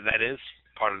is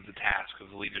part of the task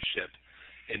of leadership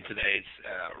in today's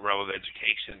realm of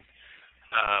education.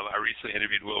 I recently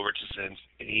interviewed Will Richardson,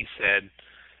 and he said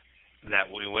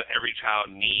that what every child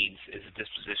needs is a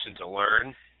disposition to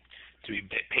learn, to be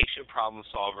patient problem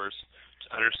solvers,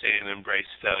 to understand and embrace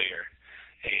failure.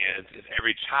 And if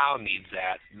every child needs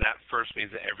that, that first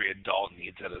means that every adult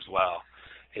needs it as well.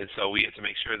 And so we have to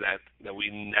make sure that we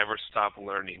never stop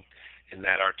learning, and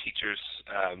that our teachers,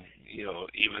 you know,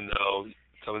 even though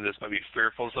some of this might be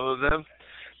fearful, some of them,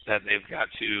 that they've got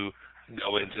to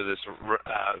go into this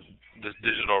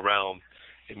digital realm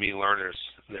and be learners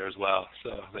there as well. So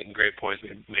I think great points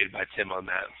made by Tim on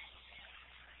that.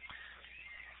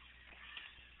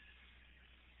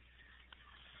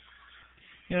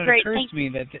 You know, it occurs to me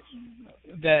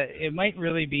that it might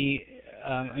really be,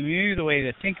 I mean, maybe the way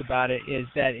to think about it is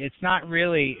that it's not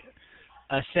really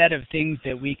a set of things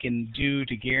that we can do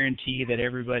to guarantee that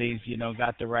everybody's, you know,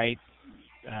 got the right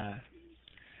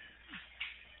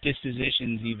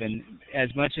dispositions, even as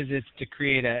much as it's to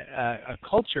create a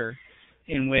culture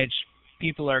in which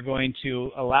people are going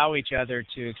to allow each other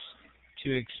to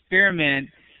experiment,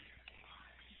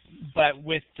 but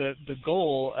with the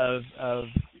goal of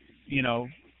you know,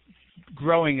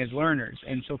 growing as learners.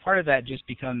 And so part of that just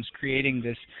becomes creating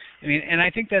this, I mean, and I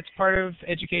think that's part of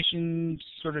education's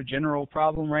sort of general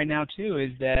problem right now too,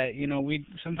 is that, you know,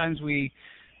 sometimes we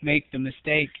make the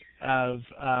mistake of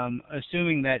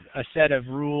assuming that a set of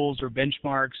rules or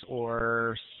benchmarks,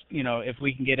 or, you know, if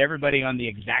we can get everybody on the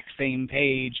exact same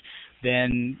page,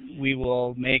 then we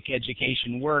will make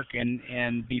education work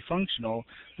and be functional.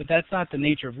 But that's not the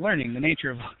nature of learning. The nature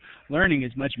of learning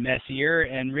is much messier,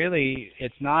 and really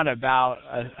it's not about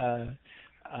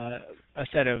a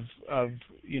set of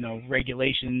you know,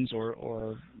 regulations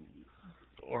or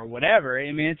whatever.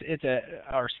 I mean, it's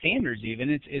our standards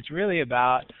even. It's really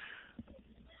about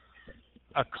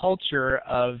a culture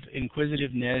of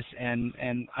inquisitiveness, and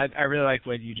I really like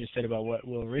what you just said about what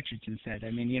Will Richardson said.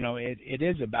 I mean, you know, it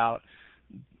is about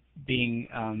being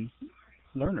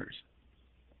learners.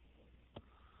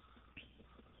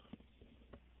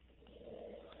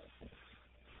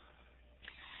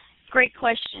 Great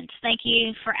questions. Thank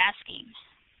you for asking.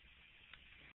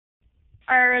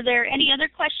 Are there any other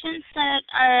questions that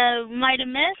I might have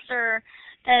missed or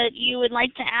that you would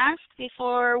like to ask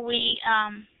before we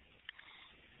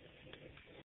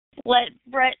let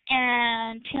Brett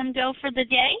and Tim go for the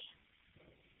day.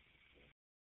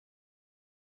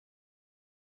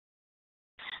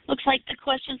 Looks like the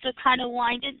questions have kind of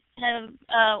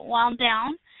wound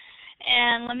down.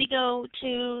 And let me go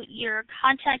to your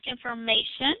contact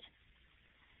information.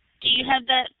 Do you have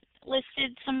that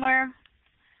listed somewhere?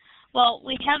 Well,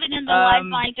 we have it in the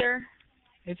Livebinder.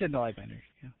 It's in the Livebinder,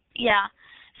 yeah. Yeah.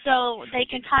 So they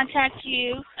can contact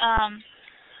you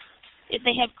if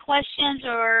they have questions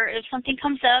or if something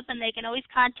comes up, and they can always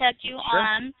contact you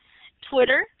on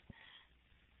Twitter.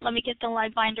 Let me get the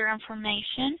Livebinder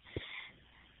information.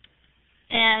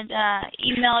 And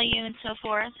email you and so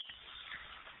forth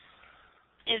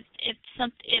if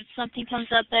something comes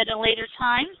up at a later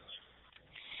time.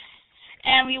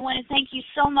 And we want to thank you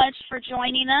so much for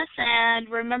joining us. And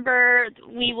remember,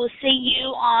 we will see you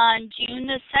on June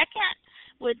the 2nd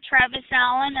with Travis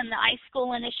Allen and the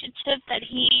iSchool initiative that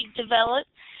he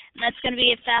developed. And that's going to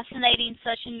be a fascinating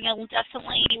session. You'll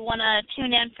definitely want to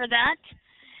tune in for that.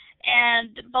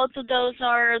 And both of those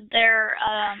are their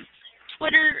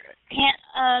Twitter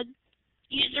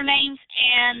usernames,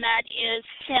 and that is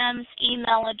Tim's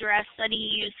email address that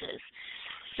he uses.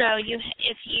 So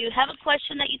if you have a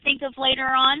question that you think of later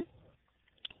on,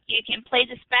 you can play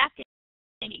this back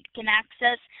and you can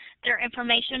access their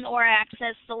information or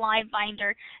access the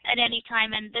Livebinder at any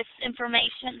time. And this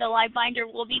information, the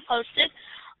Livebinder, will be posted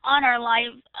on our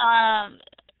live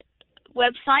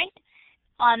website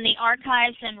on the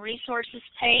Archives and Resources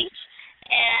page.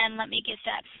 And let me get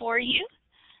that for you.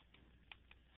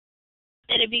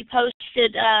 It'll be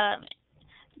posted,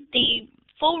 the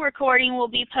full recording will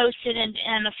be posted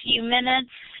in a few minutes,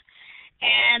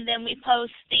 and then we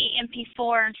post the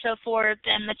MP4 and so forth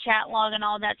and the chat log and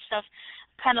all that stuff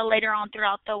kind of later on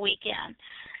throughout the weekend.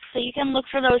 So you can look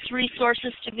for those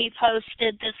resources to be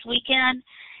posted this weekend,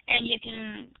 and you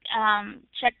can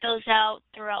check those out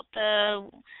throughout the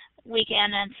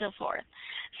weekend and so forth.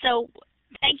 So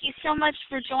thank you so much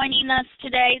for joining us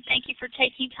today. Thank you for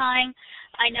taking time.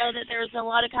 I know that there's a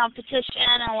lot of competition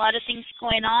and a lot of things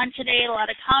going on today, a lot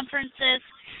of conferences.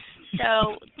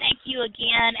 So thank you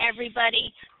again,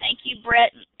 everybody. Thank you,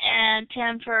 Brett and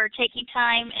Tim, for taking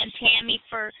time, and Tammy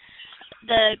for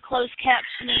the closed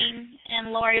captioning,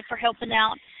 and Lori for helping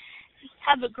out.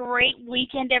 Have a great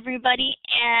weekend, everybody,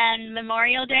 and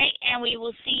Memorial Day, and we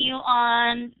will see you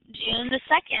on June the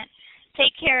 2nd.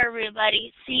 Take care,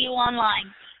 everybody. See you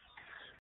online.